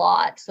is a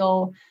lot.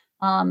 So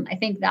I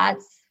think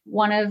that's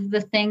one of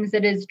the things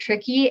that is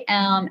tricky.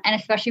 And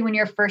especially when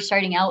you're first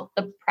starting out,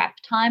 the prep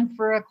time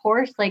for a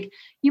course, like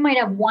you might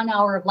have 1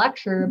 hour of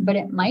lecture, but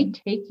it might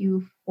take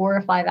you 4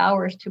 or 5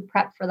 hours to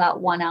prep for that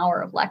 1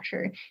 hour of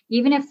lecture.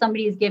 Even if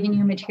somebody is giving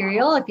you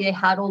material, if they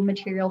had old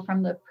material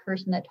from the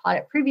person that taught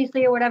it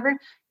previously or whatever,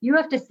 you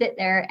have to sit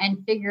there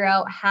and figure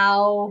out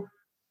how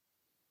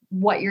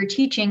what you're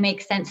teaching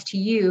makes sense to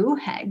you,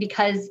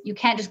 because you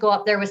can't just go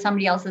up there with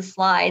somebody else's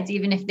slides,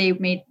 even if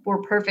they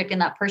were perfect and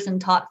that person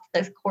taught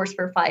this course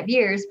for 5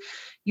 years.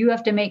 You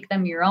have to make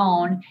them your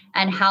own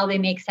and how they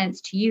make sense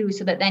to you,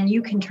 so that then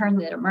you can turn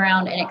them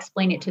around and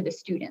explain it to the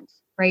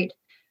students, right?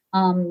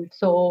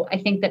 So I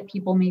think that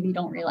people maybe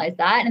don't realize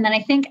that. And then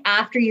I think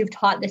after you've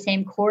taught the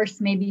same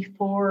course, maybe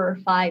 4 or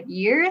 5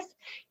 years,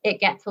 it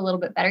gets a little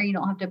bit better. You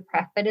don't have to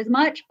prep it as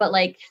much, but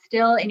like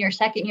still in your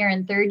second year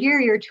and third year,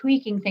 you're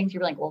tweaking things.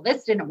 You're like, well,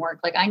 this didn't work.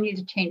 Like I need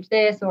to change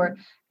this, or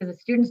because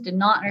the students did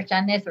not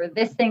understand this, or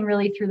this thing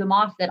really threw them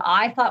off that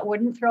I thought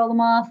wouldn't throw them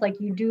off. Like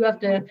you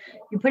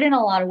put in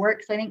a lot of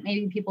work. So I think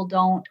maybe people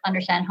don't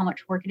understand how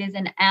much work it is.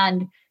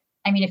 And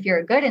I mean, if you're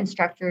a good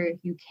instructor,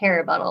 you care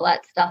about all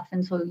that stuff.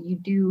 And so you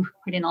do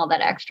put in all that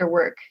extra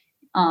work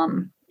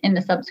in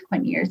the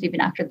subsequent years,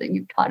 even after that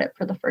you've taught it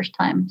for the first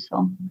time.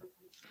 So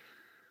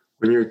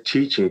when you're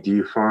teaching, do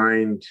you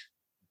find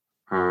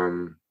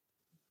from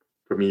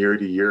year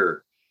to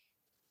year,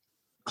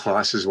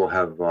 classes will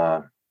have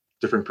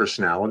different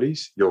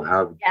personalities? You'll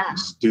have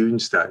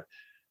students that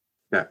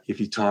if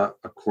you taught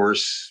a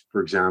course,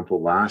 for example,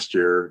 last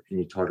year, and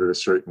you taught it a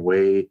certain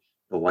way,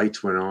 the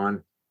lights went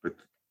on, but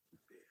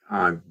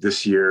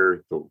this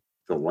year,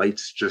 the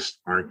lights just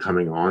aren't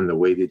coming on the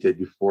way they did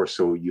before.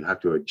 So you have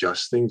to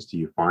adjust things. Do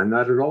you find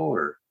that at all?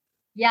 Or?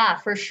 Yeah,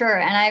 for sure.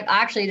 And I've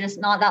actually just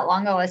not that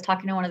long ago, I was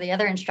talking to one of the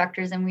other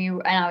instructors and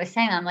I was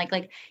saying, I'm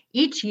like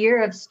each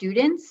year of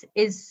students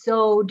is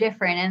so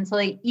different. And so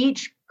like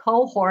each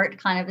cohort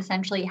kind of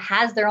essentially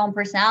has their own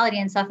personality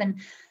and stuff. And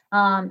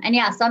And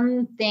yeah,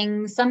 some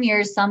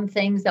years, some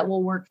things that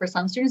will work for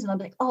some students, and they'll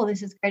be like, oh,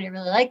 this is great. I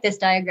really like this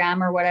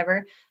diagram or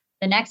whatever.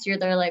 The next year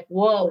they're like,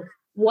 whoa,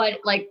 what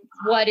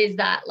is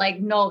that?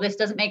 Like, no, this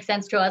doesn't make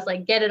sense to us.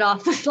 Like, get it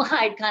off the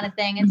slide kind of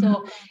thing. And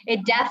so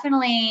it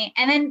definitely,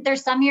 and then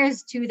there's some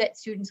years too that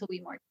students will be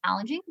more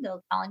challenging.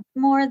 They'll challenge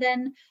more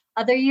than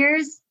other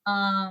years.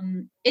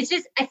 It's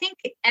just, I think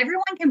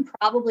everyone can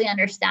probably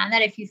understand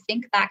that if you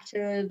think back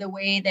to the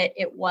way that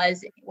it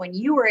was when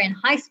you were in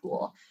high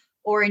school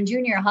or in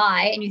junior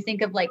high, and you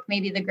think of like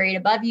maybe the grade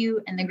above you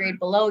and the grade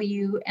below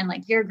you and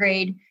like your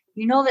grade,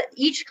 you know that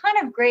each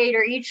kind of grade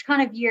or each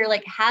kind of year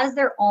like has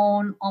their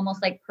own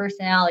almost like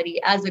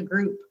personality as a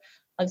group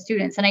of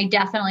students. And I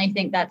definitely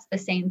think that's the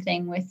same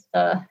thing with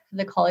the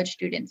college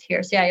students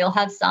here. So yeah, you'll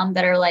have some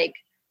that are like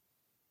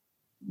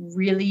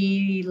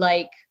really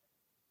like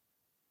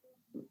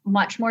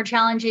much more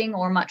challenging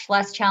or much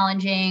less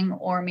challenging,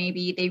 or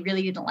maybe they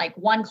really didn't like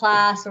one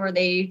class and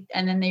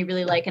then they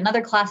really like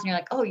another class, and you're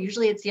like, oh,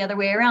 usually it's the other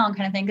way around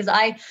kind of thing. Because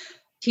I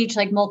teach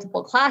like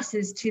multiple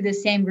classes to the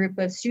same group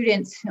of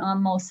students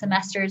most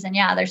semesters. And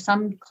yeah, there's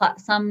some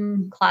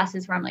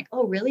classes where I'm like,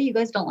 oh, really? You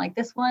guys don't like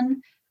this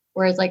one?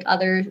 Whereas like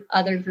other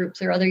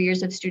groups or other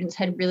years of students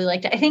had really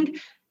liked it. I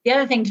think the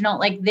other thing to note,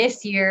 like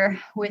this year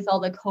with all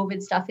the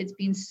COVID stuff, it's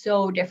been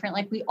so different.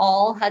 Like we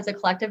all as a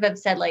collective have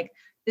said, like,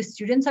 the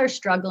students are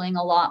struggling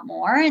a lot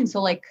more. And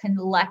so like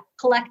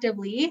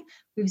collectively,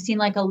 we've seen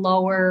like a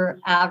lower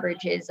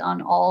averages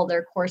on all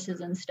their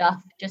courses and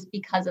stuff just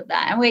because of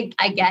that. And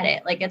I get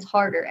it. Like it's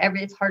harder.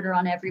 It's harder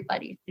on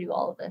everybody to do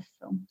all of this.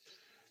 So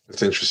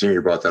it's interesting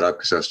you brought that up,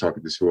 because I was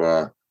talking to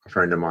a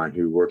friend of mine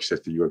who works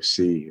at the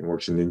UFC and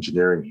works in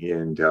engineering.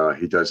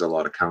 He does a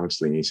lot of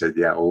counseling. He said,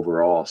 yeah,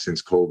 overall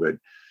since COVID,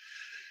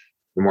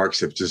 the marks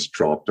have just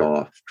dropped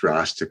off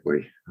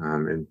drastically,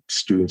 and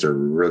students are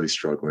really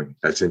struggling.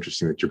 That's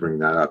interesting that you bring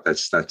that up.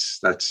 That's a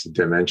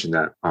dimension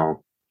that,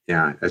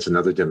 that's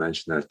another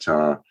dimension that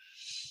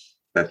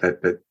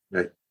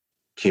that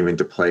came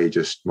into play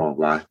just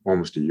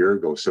almost a year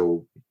ago.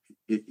 So,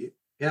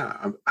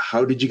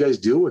 how did you guys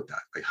deal with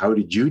that? Like, how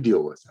did you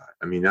deal with that?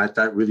 I mean,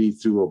 that really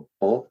threw a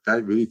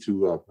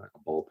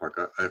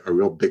ballpark, a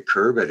real big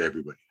curve at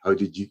everybody. How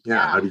did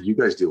you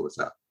guys deal with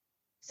that?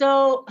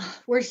 So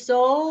we're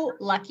so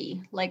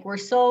lucky. Like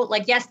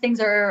yes, things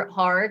are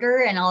harder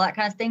and all that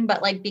kind of thing,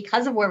 but like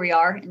because of where we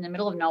are in the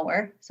middle of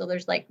nowhere, so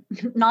there's like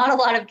not a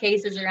lot of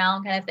cases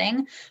around kind of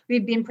thing.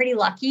 We've been pretty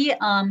lucky.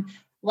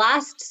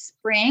 Last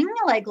spring,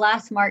 like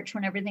last March,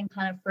 when everything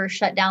kind of first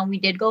shut down, we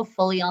did go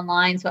fully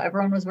online. So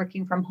everyone was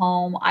working from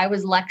home. I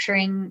was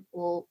lecturing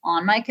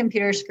on my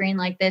computer screen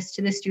like this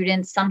to the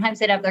students. Sometimes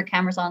they'd have their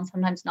cameras on,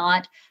 sometimes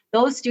not.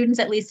 Those students,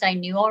 at least I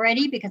knew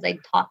already because I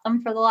taught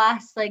them for the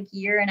last like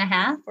year and a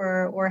half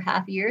or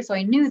half a year. So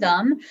I knew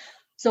them.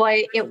 So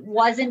it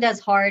wasn't as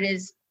hard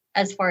as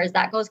far as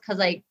that goes, because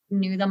I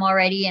knew them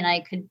already and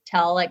I could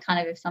tell like kind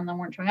of if some of them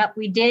weren't showing up.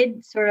 We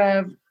did sort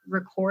of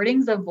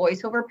recordings of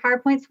voiceover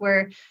PowerPoints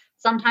where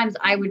sometimes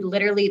I would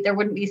there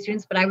wouldn't be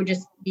students, but I would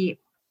just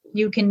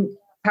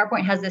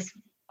PowerPoint has this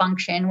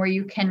function where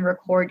you can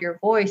record your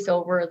voice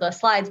over the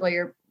slides while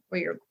you're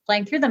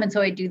playing through them. And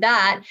so I do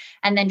that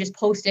and then just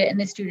post it, and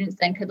the students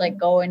then could like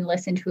go and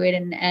listen to it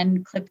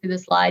and click through the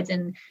slides.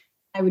 And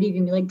I would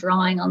even be like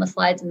drawing on the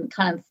slides and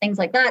kind of things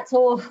like that.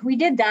 So we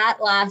did that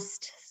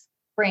last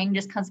spring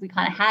just because we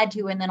kind of had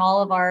to. And then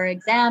all of our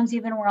exams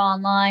even were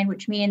online,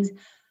 which means,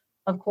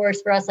 of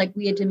course, for us, like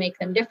we had to make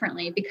them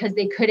differently because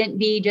they couldn't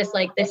be just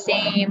like the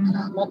same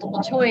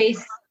multiple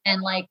choice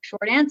and like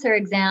short answer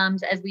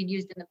exams as we'd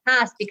used in the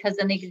past, because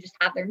then they could just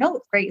have their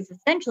notes, right? Because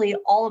essentially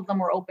all of them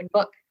were open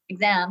book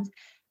exams.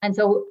 And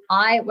so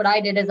what I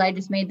did is I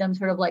just made them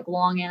sort of like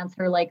long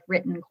answer, like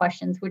written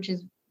questions, which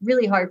is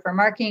really hard for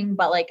marking,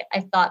 but like I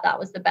thought that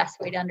was the best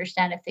way to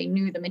understand if they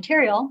knew the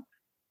material.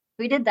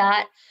 We did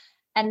that.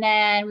 And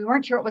then we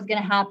weren't sure what was going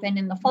to happen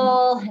in the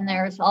fall. And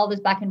there was all this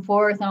back and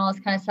forth and all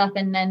this kind of stuff.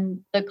 And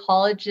then the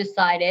college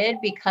decided,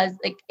 because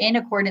like in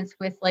accordance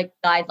with like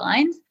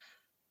guidelines,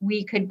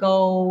 we could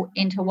go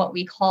into what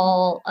we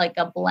call like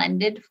a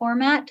blended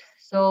format.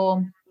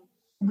 So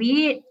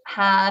we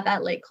have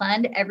at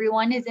Lakeland,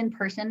 everyone is in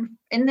person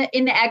in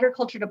the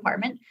agriculture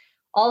department.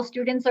 Almost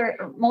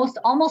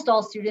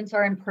all students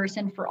are in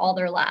person for all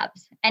their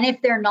labs. And if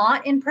they're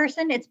not in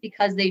person, it's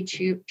because they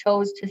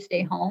chose to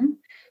stay home.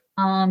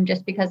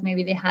 Just because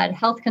maybe they had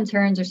health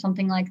concerns or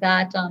something like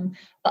that.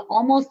 But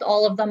almost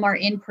all of them are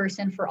in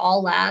person for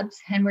all labs.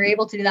 And we're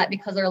able to do that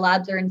because our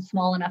labs are in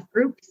small enough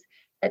groups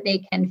that they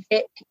can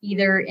fit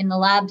either in the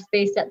lab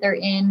space that they're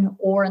in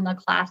or in the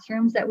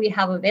classrooms that we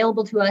have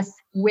available to us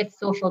with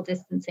social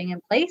distancing in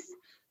place.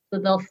 So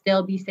they'll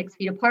still be 6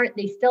 feet apart.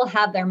 They still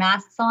have their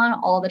masks on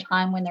all the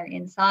time when they're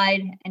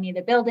inside any of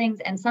the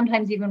buildings. And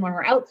sometimes even when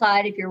we're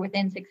outside, if you're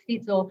within 6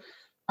 feet. So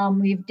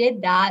we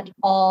did that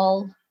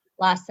all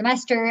last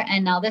semester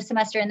and now this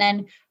semester. And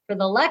then for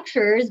the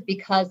lectures,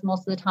 because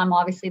most of the time,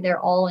 obviously, they're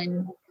all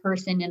in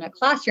person in a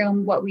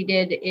classroom, what we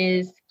did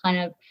is kind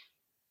of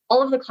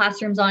all of the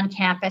classrooms on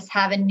campus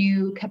have a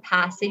new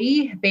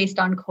capacity based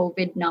on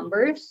COVID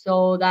numbers.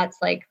 So that's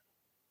like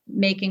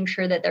making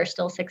sure that they're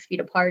still 6 feet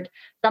apart.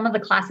 Some of the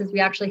classes, we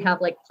actually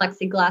have like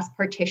plexiglass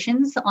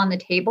partitions on the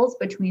tables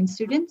between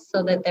students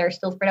so that they're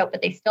still spread out,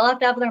 but they still have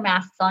to have their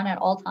masks on at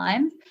all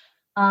times.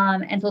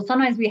 And so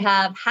sometimes we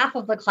have half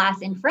of the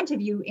class in front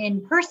of you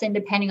in person,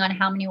 depending on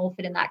how many will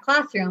fit in that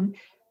classroom.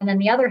 And then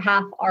the other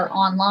half are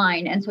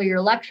online. And so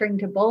you're lecturing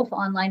to both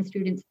online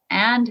students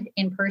and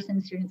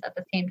in-person students at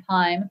the same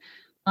time.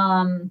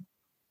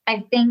 I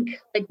think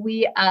like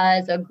we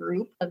as a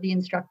group of the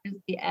instructors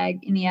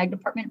in the ag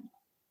department,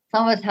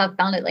 some of us have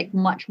found it like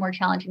much more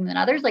challenging than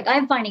others. Like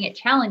I'm finding it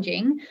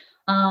challenging,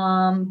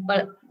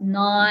 but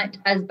not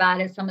as bad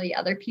as some of the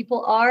other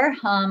people are.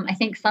 I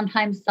think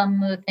sometimes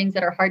some of the things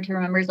that are hard to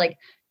remember is like,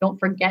 don't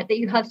forget that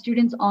you have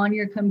students on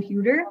your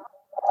computer.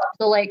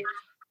 So like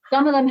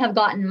some of them have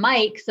gotten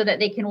mics so that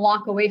they can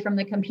walk away from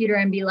the computer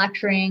and be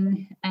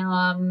lecturing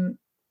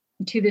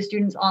to the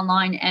students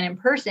online and in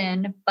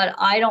person. But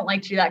I don't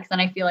like to do that because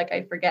then I feel like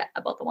I forget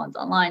about the ones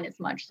online as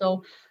much.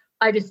 So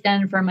I just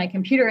stand in front of my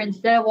computer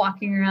instead of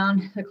walking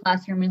around the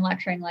classroom and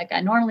lecturing like I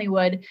normally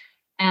would.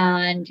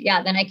 And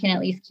yeah, then I can at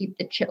least keep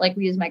the chat, like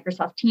we use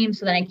Microsoft Teams,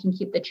 so that I can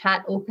keep the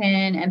chat open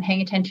and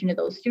paying attention to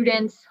those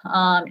students.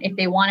 If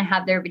they want to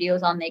have their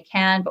videos on, they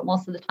can, but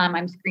most of the time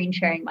I'm screen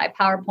sharing my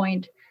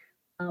PowerPoint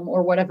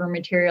or whatever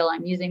material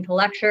I'm using to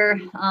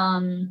lecture.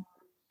 And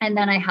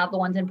then I have the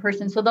ones in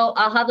person. So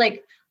I'll have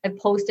like, I've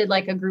posted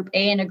like a group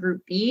A and a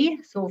group B.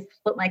 So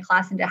split my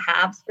class into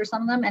halves for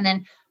some of them. And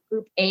then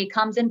group A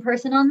comes in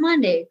person on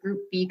Monday, group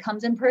B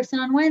comes in person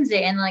on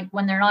Wednesday. And like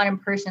when they're not in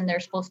person, they're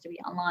supposed to be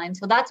online.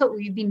 So that's what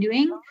we've been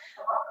doing.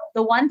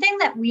 The one thing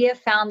that we have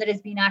found that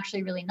has been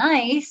actually really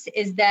nice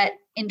is that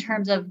in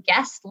terms of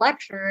guest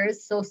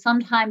lecturers, so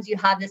sometimes you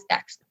have this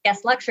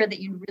guest lecture that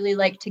you'd really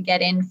like to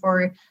get in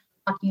for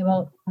talking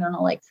about, I don't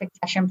know, like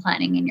succession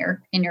planning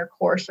in your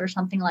course or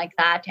something like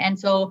that. And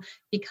so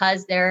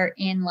because they're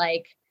in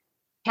like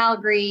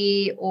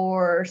Calgary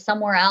or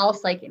somewhere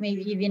else, like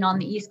maybe even on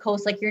the East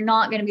Coast, like you're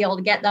not going to be able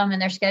to get them in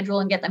their schedule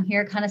and get them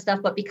here kind of stuff.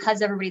 But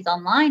because everybody's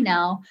online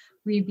now,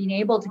 we've been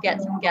able to get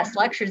some guest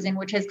lectures in,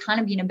 which has kind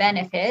of been a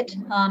benefit.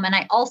 And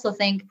I also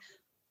think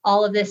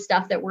all of this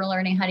stuff that we're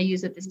learning how to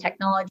use with this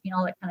technology and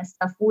all that kind of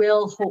stuff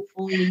will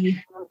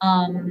hopefully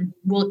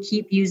we'll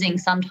keep using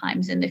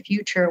sometimes in the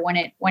future when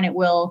it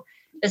will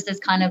just as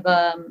kind of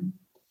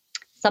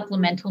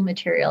supplemental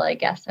material, I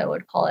guess I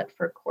would call it,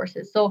 for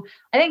courses. So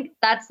I think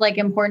that's like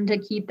important to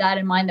keep that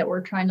in mind, that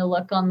we're trying to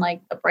look on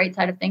like the bright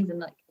side of things. And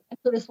like,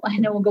 so this one I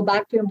know we'll go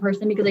back to in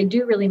person, because I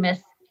do really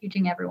miss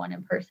teaching everyone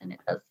in person.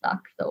 It does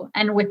suck. So,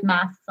 and with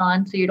masks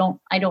on, so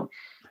I don't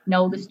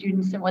know the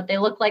students and what they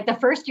look like. The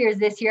first years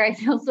this year, I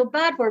feel so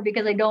bad for,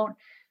 because I don't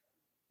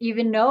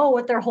even know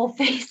what their whole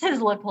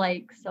faces look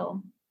like.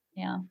 So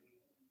yeah.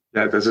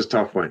 Yeah, that's a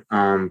tough one.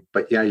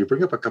 But yeah, you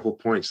bring up a couple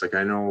points. Like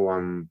I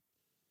know,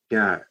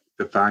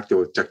 the fact that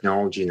with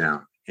technology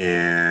now,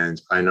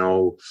 and I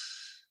know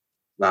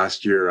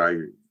last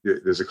year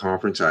there's a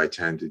conference I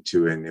attended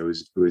to, and it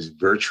was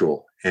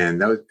virtual, and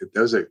that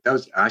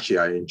was actually,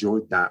 I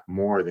enjoyed that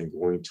more than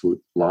going to it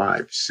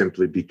live,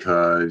 simply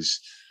because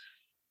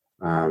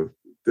the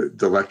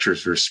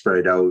lectures were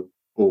spread out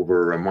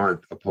over a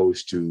month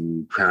opposed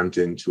to crammed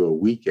into a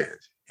weekend,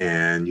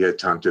 and you had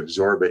time to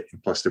absorb it,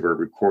 and plus they were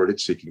recorded,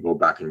 so you can go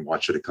back and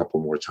watch it a couple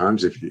more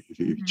times if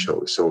you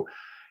chose. So.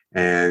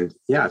 And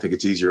yeah, I think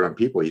it's easier on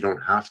people. You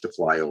don't have to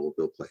fly all over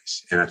the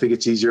place. And I think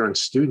it's easier on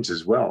students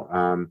as well.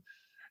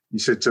 You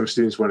said some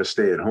students want to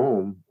stay at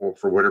home, or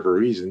for whatever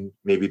reason,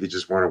 maybe they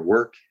just want to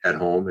work at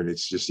home, and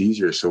it's just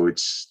easier. So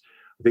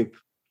I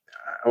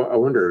I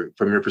wonder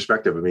from your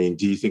perspective, I mean,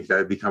 do you think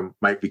that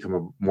might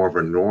become more of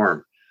a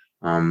norm?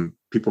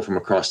 People from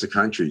across the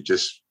country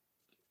just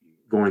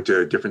going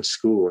to a different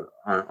school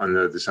on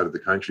the other side of the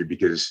country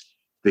because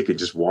they could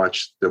just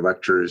watch the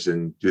lectures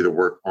and do the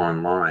work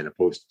online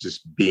opposed to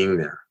just being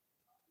there.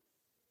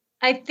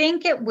 I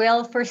think it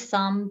will for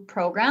some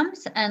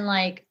programs. And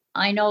like,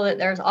 I know that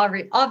there's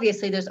already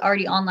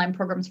online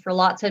programs for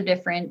lots of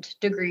different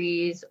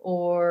degrees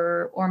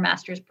or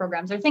master's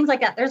programs or things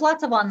like that. There's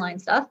lots of online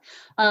stuff.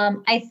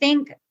 I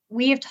think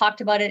we have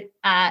talked about it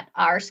at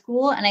our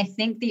school, and I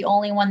think the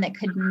only one that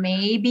could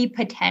maybe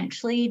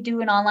potentially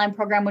do an online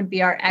program would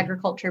be our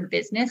agriculture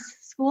business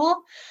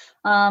school.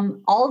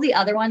 All the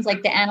other ones,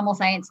 like the animal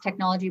science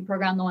technology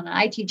program, the one that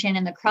I teach in,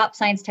 and the crop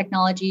science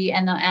technology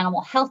and the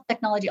animal health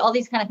technology, all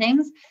these kind of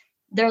things,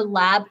 their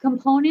lab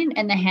component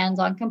and the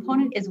hands-on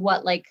component is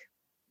what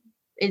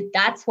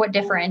that's what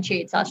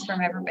differentiates us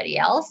from everybody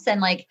else. And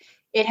like,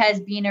 it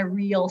has been a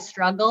real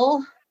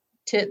struggle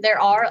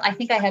I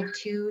think I have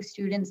 2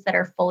 students that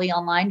are fully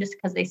online just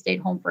because they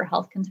stayed home for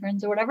health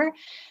concerns or whatever.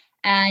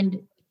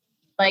 And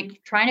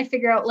like trying to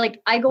figure out,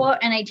 like I go out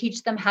and I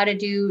teach them how to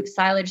do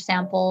silage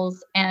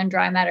samples and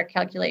dry matter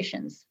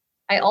calculations.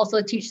 I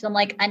also teach them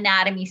like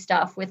anatomy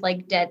stuff with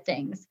like dead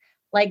things.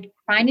 Like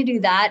trying to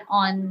do that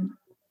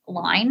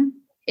online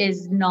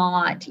is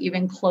not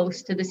even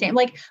close to the same.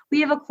 Like we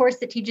have a course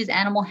that teaches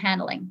animal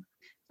handling.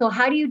 So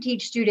how do you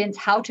teach students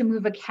how to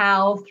move a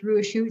cow through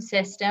a chute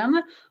system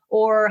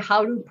or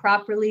how to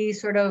properly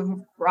sort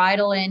of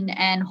bridle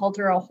and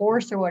halter a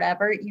horse or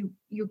whatever,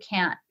 you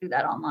can't do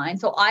that online.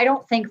 So I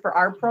don't think for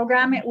our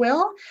program it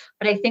will,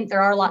 but I think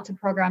there are lots of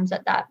programs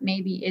that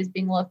maybe is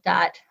being looked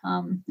at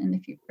in the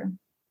future.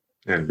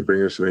 And to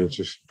bring us some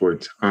interesting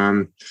points.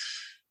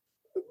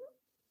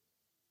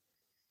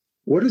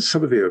 What is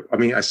some of the,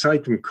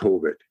 aside from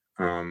COVID,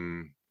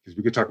 because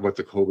we could talk about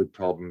the COVID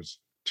problems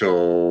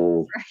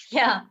till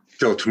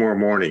tomorrow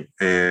morning,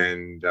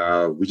 and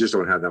we just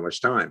don't have that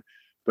much time.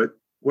 But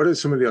what are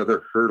some of the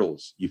other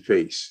hurdles you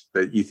face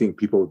that you think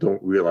people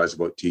don't realize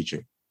about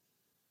teaching?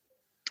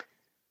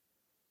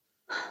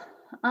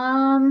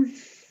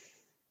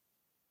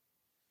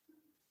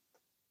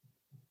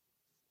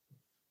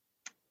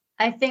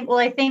 I think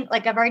like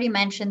I've already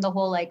mentioned the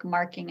whole like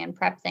marking and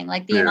prep thing,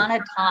 like the amount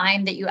of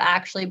time that you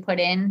actually put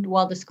in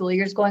while the school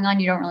year's going on,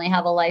 you don't really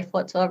have a life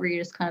whatsoever. You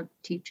just kind of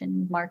teach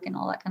and mark and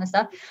all that kind of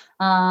stuff.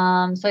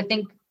 So I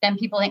think then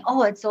people think,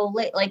 oh, it's so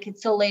late, like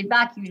it's so laid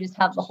back. You just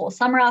have the whole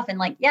summer off, and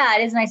like, yeah,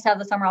 it is nice to have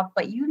the summer off,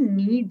 but you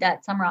need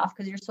that summer off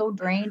because you're so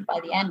drained by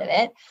the end of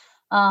it.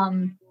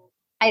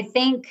 I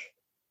think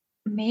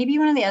maybe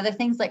one of the other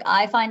things, like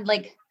I find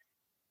like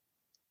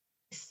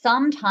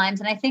sometimes,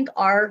 and I think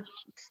our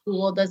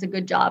school does a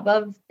good job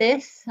of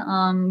this,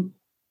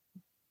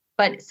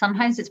 but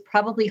sometimes it's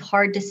probably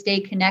hard to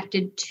stay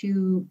connected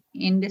to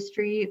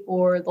industry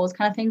or those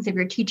kind of things if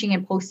you're teaching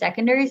in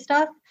post-secondary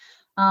stuff.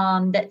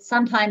 That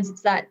sometimes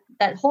it's that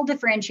whole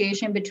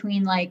differentiation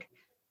between like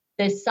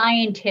the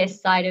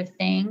scientist side of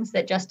things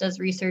that just does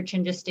research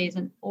and just stays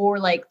in, or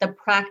like the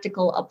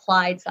practical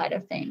applied side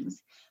of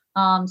things.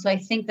 So I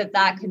think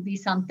that could be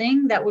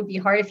something that would be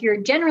hard if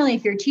you're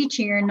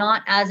teaching, you're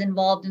not as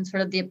involved in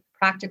sort of the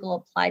practical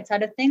applied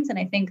side of things. And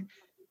I think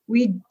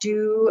we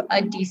do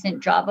a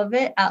decent job of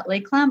it at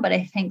Lakeland, but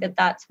I think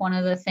that's one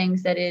of the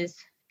things that is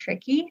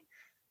tricky.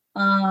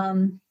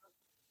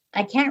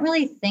 I can't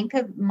really think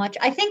of much.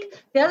 I think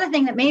the other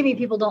thing that maybe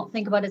people don't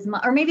think about as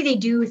much, or maybe they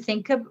do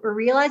think of or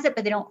realize it,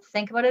 but they don't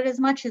think about it as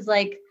much, is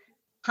like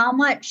how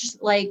much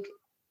like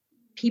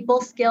people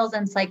skills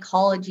and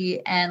psychology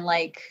and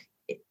like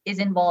is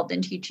involved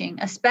in teaching,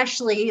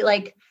 especially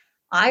like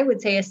I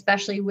would say,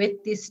 especially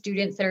with these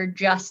students that are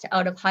just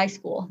out of high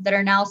school that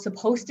are now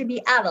supposed to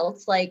be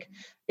adults. Like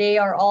they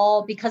are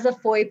all, because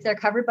of FOIP, they're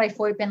covered by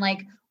FOIP, and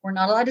like we're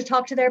not allowed to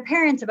talk to their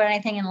parents about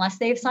anything unless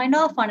they've signed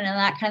off on it and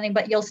that kind of thing.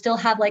 But you'll still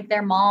have like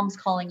their moms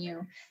calling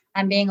you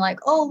and being like,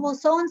 oh, well,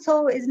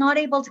 so-and-so is not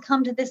able to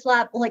come to this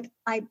lab. Like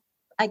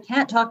I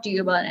can't talk to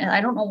you about it. I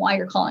don't know why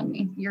you're calling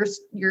me.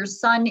 Your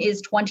son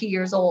is 20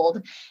 years old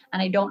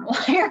and I don't know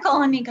why you're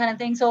calling me, kind of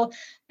thing. So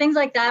things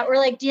like that, we're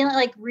like dealing,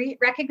 like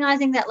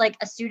recognizing that like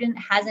a student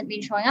hasn't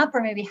been showing up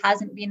or maybe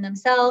hasn't been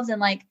themselves, and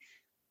like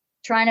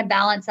trying to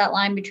balance that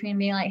line between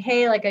being like,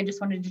 hey, like I just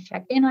wanted to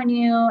check in on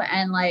you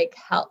and like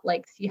help,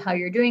 like see how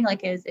you're doing.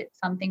 Like, is it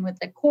something with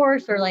the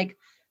course, or like,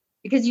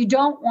 because you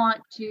don't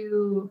want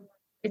to,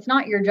 it's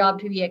not your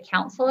job to be a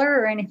counselor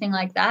or anything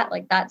like that.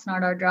 Like that's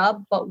not our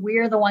job, but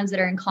we're the ones that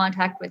are in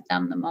contact with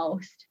them the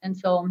most. And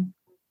so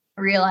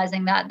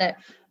realizing that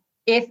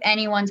if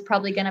anyone's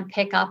probably going to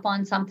pick up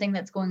on something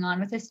that's going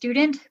on with a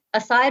student,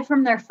 aside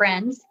from their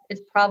friends,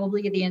 it's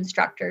probably the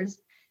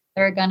instructors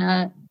that are going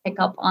to pick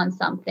up on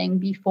something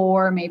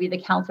before maybe the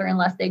counselor,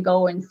 unless they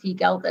go and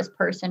seek out this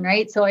person,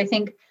 right? So I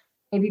think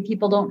maybe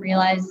people don't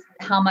realize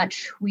how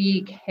much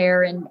we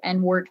care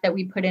and work that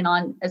we put in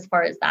on as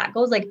far as that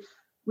goes. Like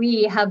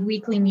we have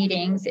weekly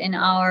meetings in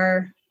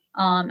our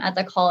at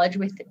the college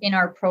within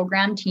our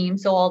program team.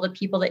 So all the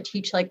people that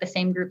teach like the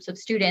same groups of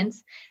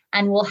students,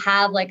 and we'll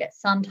have like at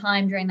some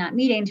time during that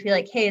meeting to be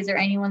like, hey, is there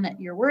anyone that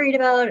you're worried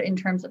about in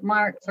terms of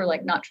marks or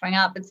like not showing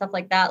up and stuff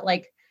like that?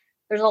 Like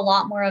there's a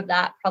lot more of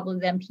that probably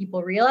than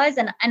people realize.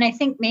 And I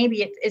think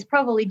maybe it's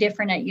probably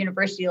different at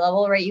university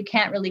level, right? You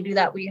can't really do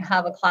that when you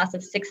have a class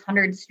of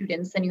 600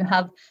 students and you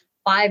have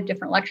 5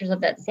 different lectures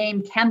of that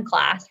same chem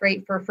class,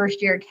 right? For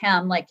first year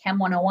chem, like Chem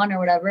 101 or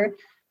whatever.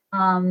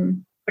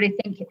 But I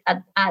think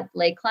at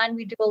Lakeland,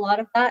 we do a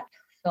lot of that.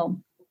 So.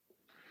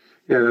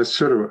 Yeah, that's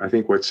sort of, I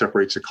think, what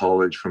separates a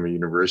college from a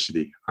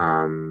university.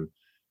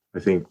 I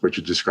think what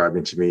you're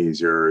describing to me is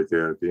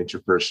the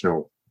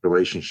interpersonal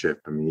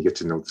relationship. I mean, you get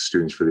to know the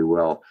students really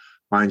well.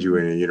 Mind you,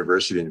 in a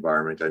university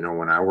environment, I know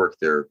when I worked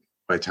there,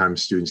 by the time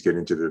students get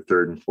into the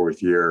 3rd and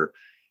 4th year,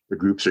 the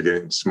groups are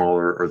getting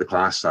smaller, or the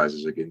class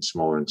sizes are getting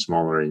smaller and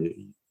smaller,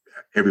 and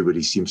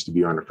everybody seems to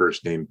be on a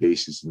first name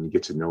basis, and you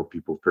get to know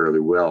people fairly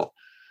well.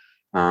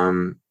 I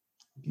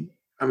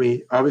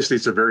mean, obviously,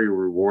 it's a very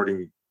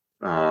rewarding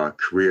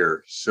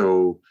career.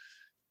 So,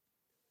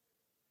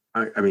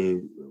 I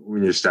mean,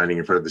 when you're standing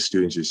in front of the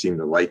students, you're seeing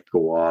the light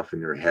go off in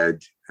their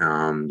head,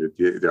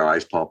 their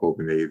eyes pop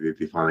open,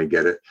 they finally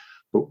get it.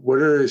 But what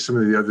are some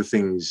of the other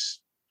things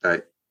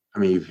that, I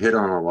mean, you've hit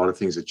on a lot of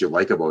things that you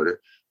like about it,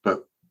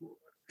 but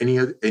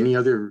any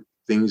other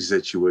things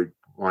that you would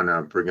want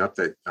to bring up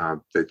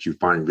that you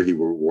find really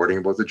rewarding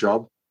about the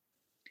job?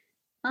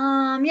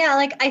 Yeah,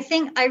 like I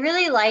think I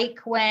really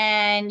like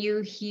when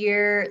you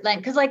hear like,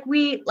 because like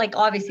we like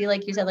obviously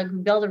like you said, like we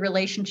build a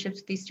relationships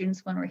with these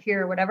students when we're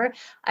here or whatever.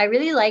 I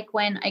really like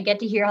when I get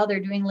to hear how they're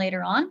doing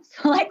later on.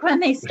 So like when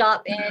they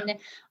stop in,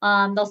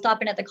 they'll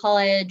stop in at the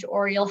college,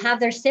 or you'll have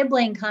their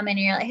sibling come in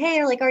and you're like,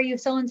 hey, like are you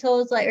so and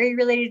so's, like are you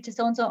related to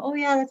so and so? Oh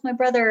yeah, that's my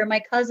brother or my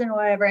cousin or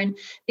whatever. And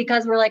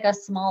because we're like a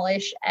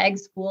smallish ag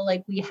school,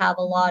 like we have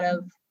a lot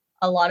of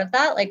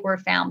that, like where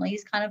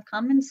families kind of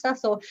come and stuff.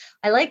 So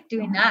I like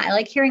doing that. I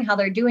like hearing how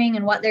they're doing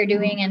and what they're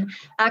doing. And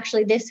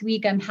actually, this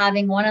week, I'm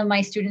having one of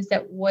my students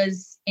that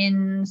was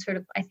in sort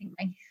of, I think,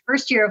 my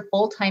first year of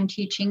full-time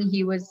teaching.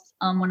 He was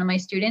one of my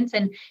students,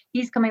 and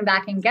he's coming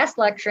back and guest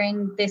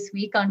lecturing this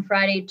week on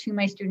Friday to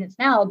my students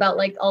now about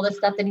like all the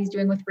stuff that he's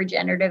doing with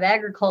regenerative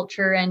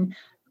agriculture and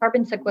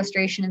carbon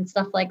sequestration and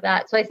stuff like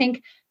that. So I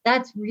think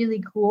that's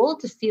really cool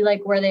to see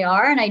like where they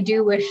are. And I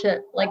do wish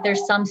that like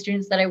there's some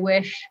students that I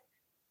wish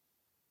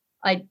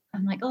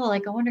I'm like, oh,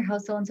 like, I wonder how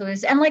so-and-so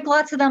is. And like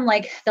lots of them,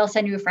 like they'll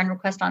send you a friend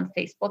request on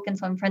Facebook. And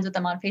so I'm friends with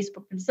them on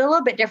Facebook. It's a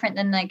little bit different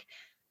than like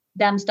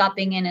them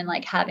stopping in and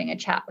like having a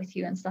chat with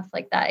you and stuff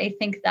like that. I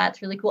think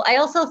that's really cool. I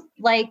also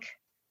like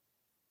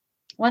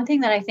one thing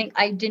that I think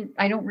I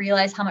don't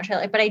realize how much I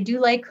like, but I do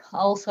like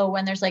also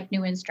when there's like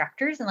new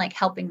instructors and like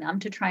helping them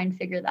to try and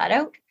figure that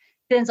out.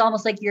 Then it's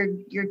almost like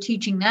you're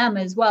teaching them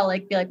as well.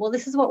 Like be like, well,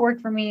 this is what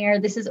worked for me, or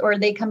this is, or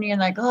they come to you and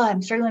like, oh,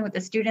 I'm struggling with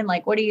the student.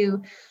 Like, what do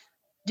you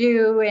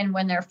do? And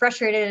when they're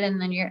frustrated and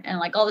then and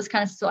like all this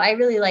kind of, so I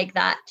really like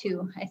that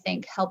too. I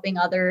think helping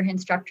other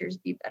instructors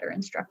be better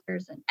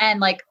instructors, and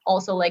like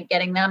also like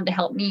getting them to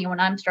help me when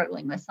I'm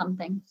struggling with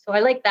something. So I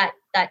like that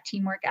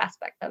teamwork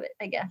aspect of it,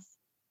 I guess.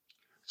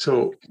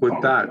 So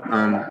with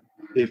that,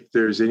 if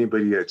there's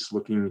anybody that's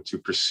looking to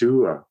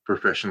pursue a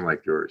profession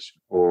like yours,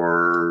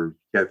 or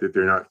that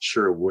they're not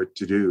sure what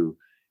to do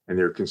and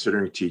they're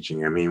considering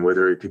teaching, I mean,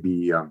 whether it could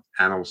be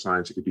animal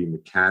science, it could be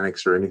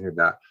mechanics or anything like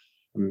that,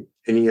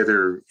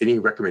 any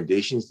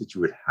recommendations that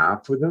you would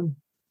have for them?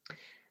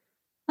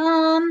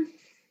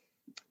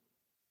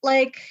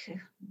 Like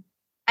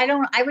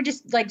I would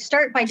just like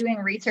start by doing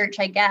research,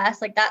 I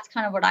guess. Like that's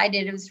kind of what I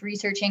did. It was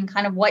researching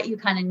kind of what you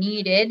kind of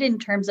needed in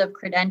terms of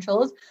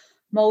credentials.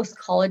 Most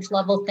college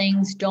level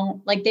things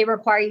don't, like, they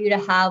require you to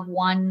have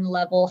one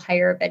level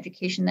higher of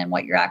education than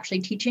what you're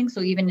actually teaching.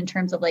 So even in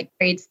terms of like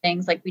trades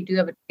things, like we do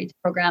have a trades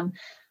program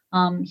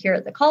here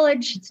at the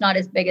college. It's not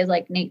as big as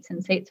like NATES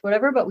and SATES,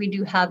 whatever, but we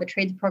do have a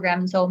trades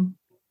program. And so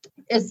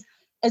as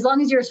long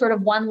as you're sort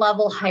of one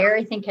level higher,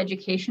 I think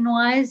education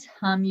wise,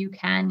 you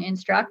can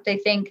instruct. I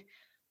think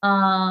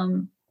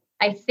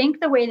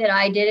the way that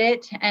I did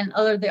it, and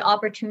the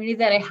opportunity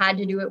that I had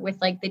to do it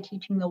with, like the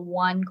teaching the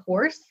one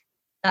course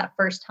that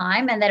first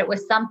time, and that it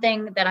was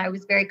something that I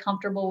was very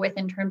comfortable with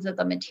in terms of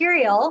the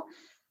material,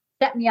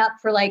 set me up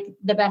for like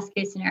the best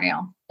case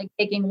scenario, like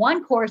taking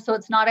one course. So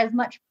it's not as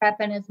much prep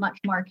and as much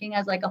marking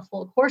as like a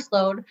full course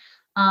load.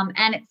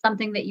 And it's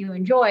something that you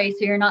enjoy.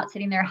 So you're not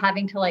sitting there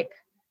having to like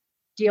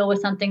deal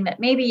with something that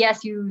maybe,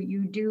 yes,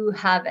 you do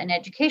have an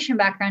education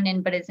background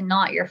in, but it's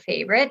not your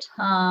favorite.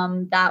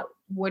 That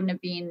wouldn't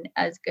have been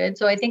as good.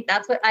 So I think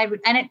that's what I would,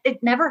 and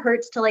it never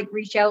hurts to like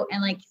reach out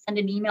and like send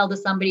an email to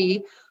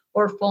somebody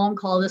or phone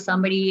call to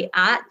somebody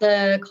at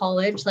the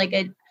college, like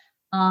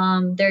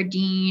their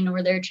dean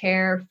or their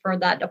chair for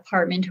that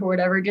department or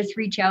whatever. Just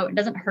reach out. It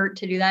doesn't hurt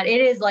to do that.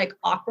 It is like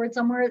awkward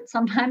somewhere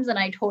sometimes, and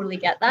I totally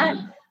get that.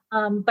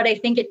 But I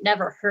think it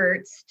never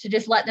hurts to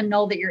just let them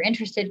know that you're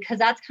interested, because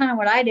that's kind of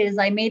what I did, is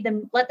I made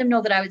them let them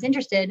know that I was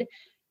interested.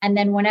 And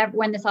then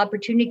when this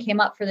opportunity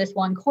came up for this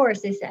one course,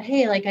 they said,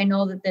 hey, like, I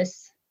know that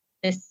this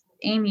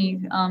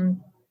Amy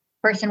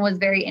person was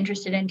very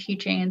interested in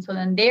teaching. And so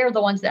then they're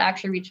the ones that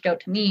actually reached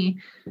out to me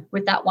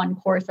with that one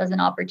course as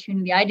an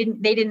opportunity.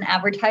 They didn't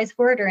advertise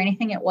for it or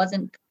anything. It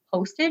wasn't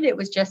posted. It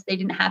was just, they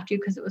didn't have to,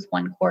 because it was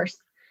one course.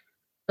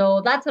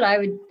 So that's what I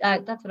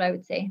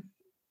would say.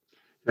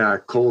 Yeah,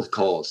 cold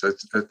calls.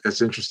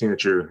 That's interesting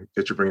that you're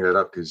bringing that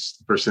up, because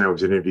the person I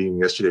was interviewing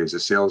yesterday is a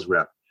sales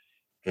rep,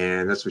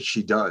 and that's what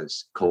she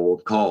does: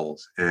 cold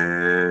calls.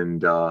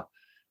 And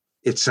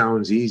it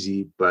sounds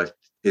easy, but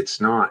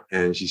it's not.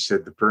 And she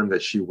said the firm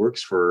that she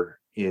works for,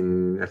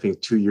 in I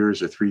think 2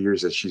 years or 3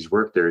 years that she's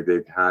worked there,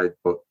 they've had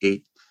about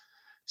 8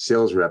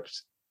 sales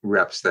reps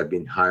that have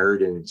been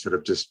hired and sort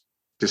of just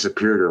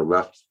disappeared or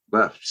left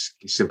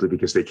simply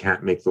because they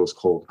can't make those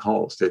cold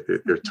calls.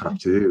 They're tough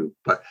to do.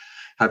 But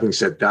having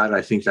said that,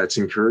 I think that's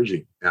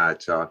encouraging.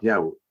 That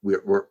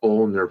we're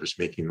all nervous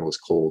making those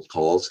cold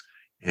calls,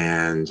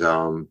 and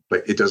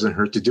but it doesn't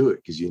hurt to do it,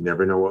 because you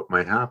never know what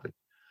might happen.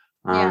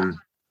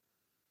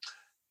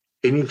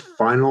 Any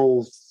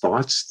final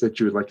thoughts that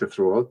you would like to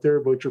throw out there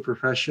about your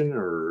profession,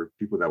 or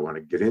people that want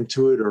to get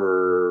into it,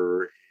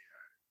 or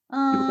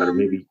people that are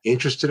maybe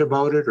interested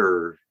about it,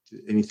 or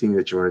anything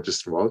that you want to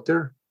just throw out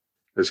there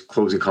as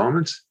closing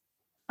comments?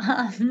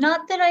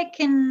 Not that I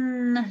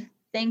can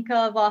think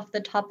of off the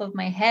top of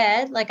my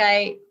head. Like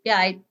I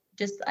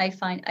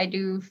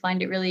do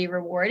find it really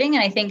rewarding.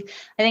 And I think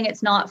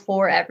it's not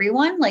for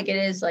everyone. Like, it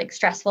is like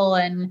stressful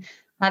and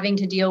having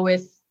to deal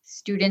with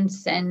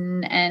students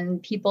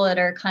and people that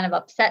are kind of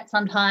upset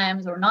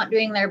sometimes or not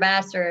doing their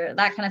best or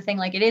that kind of thing.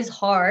 Like, it is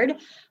hard,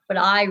 but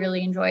I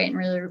really enjoy it and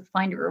really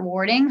find it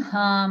rewarding.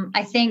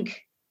 I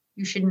think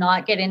you should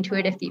not get into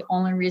it if the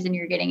only reason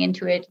you're getting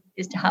into it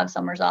is to have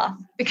summers off,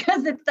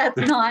 because that's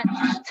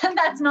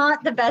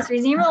not the best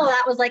reason. Even though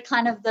that was like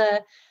kind of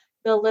the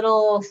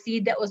little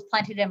seed that was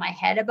planted in my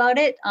head about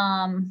it.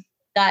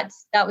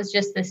 That was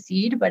just the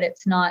seed, but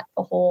it's not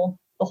the whole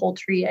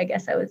tree, I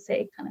guess I would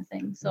say, kind of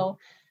thing. So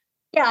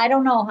yeah, I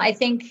don't know. I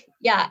think,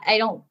 I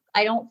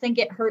don't think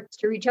it hurts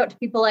to reach out to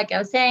people, like I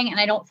was saying, and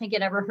I don't think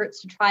it ever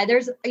hurts to try.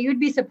 You'd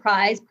be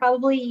surprised,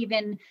 probably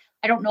even,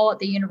 I don't know at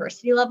the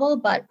university level,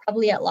 but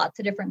probably at lots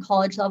of different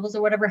college levels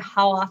or whatever,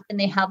 how often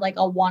they have like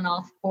a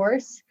one-off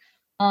course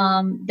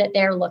that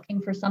they're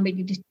looking for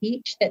somebody to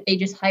teach, that they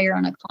just hire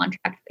on a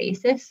contract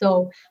basis.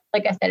 So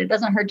like I said, it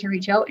doesn't hurt to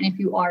reach out. And if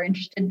you are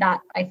interested,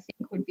 that I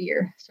think would be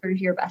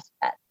your best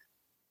bet.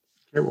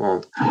 Okay,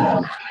 well,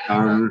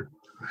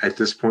 at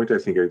this point, I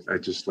think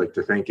I'd just like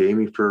to thank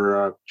Amy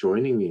for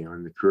joining me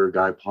on the Career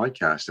Guy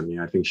podcast. I mean,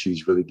 I think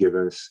she's really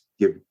given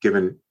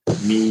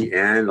me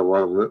and a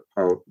lot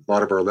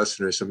of our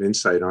listeners some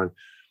insight on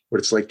what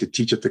it's like to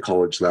teach at the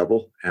college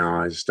level.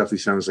 It definitely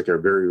sounds like a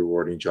very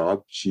rewarding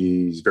job.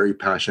 She's very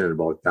passionate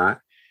about that.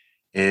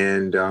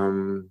 And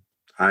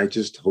I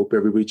just hope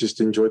everybody just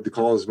enjoyed the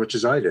call as much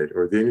as I did,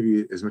 or the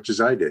interview as much as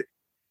I did.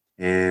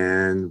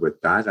 And with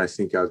that, I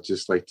think I'd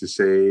just like to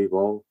say,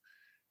 well,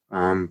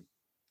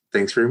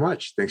 thanks very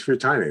much. Thanks for your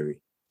time, Amy.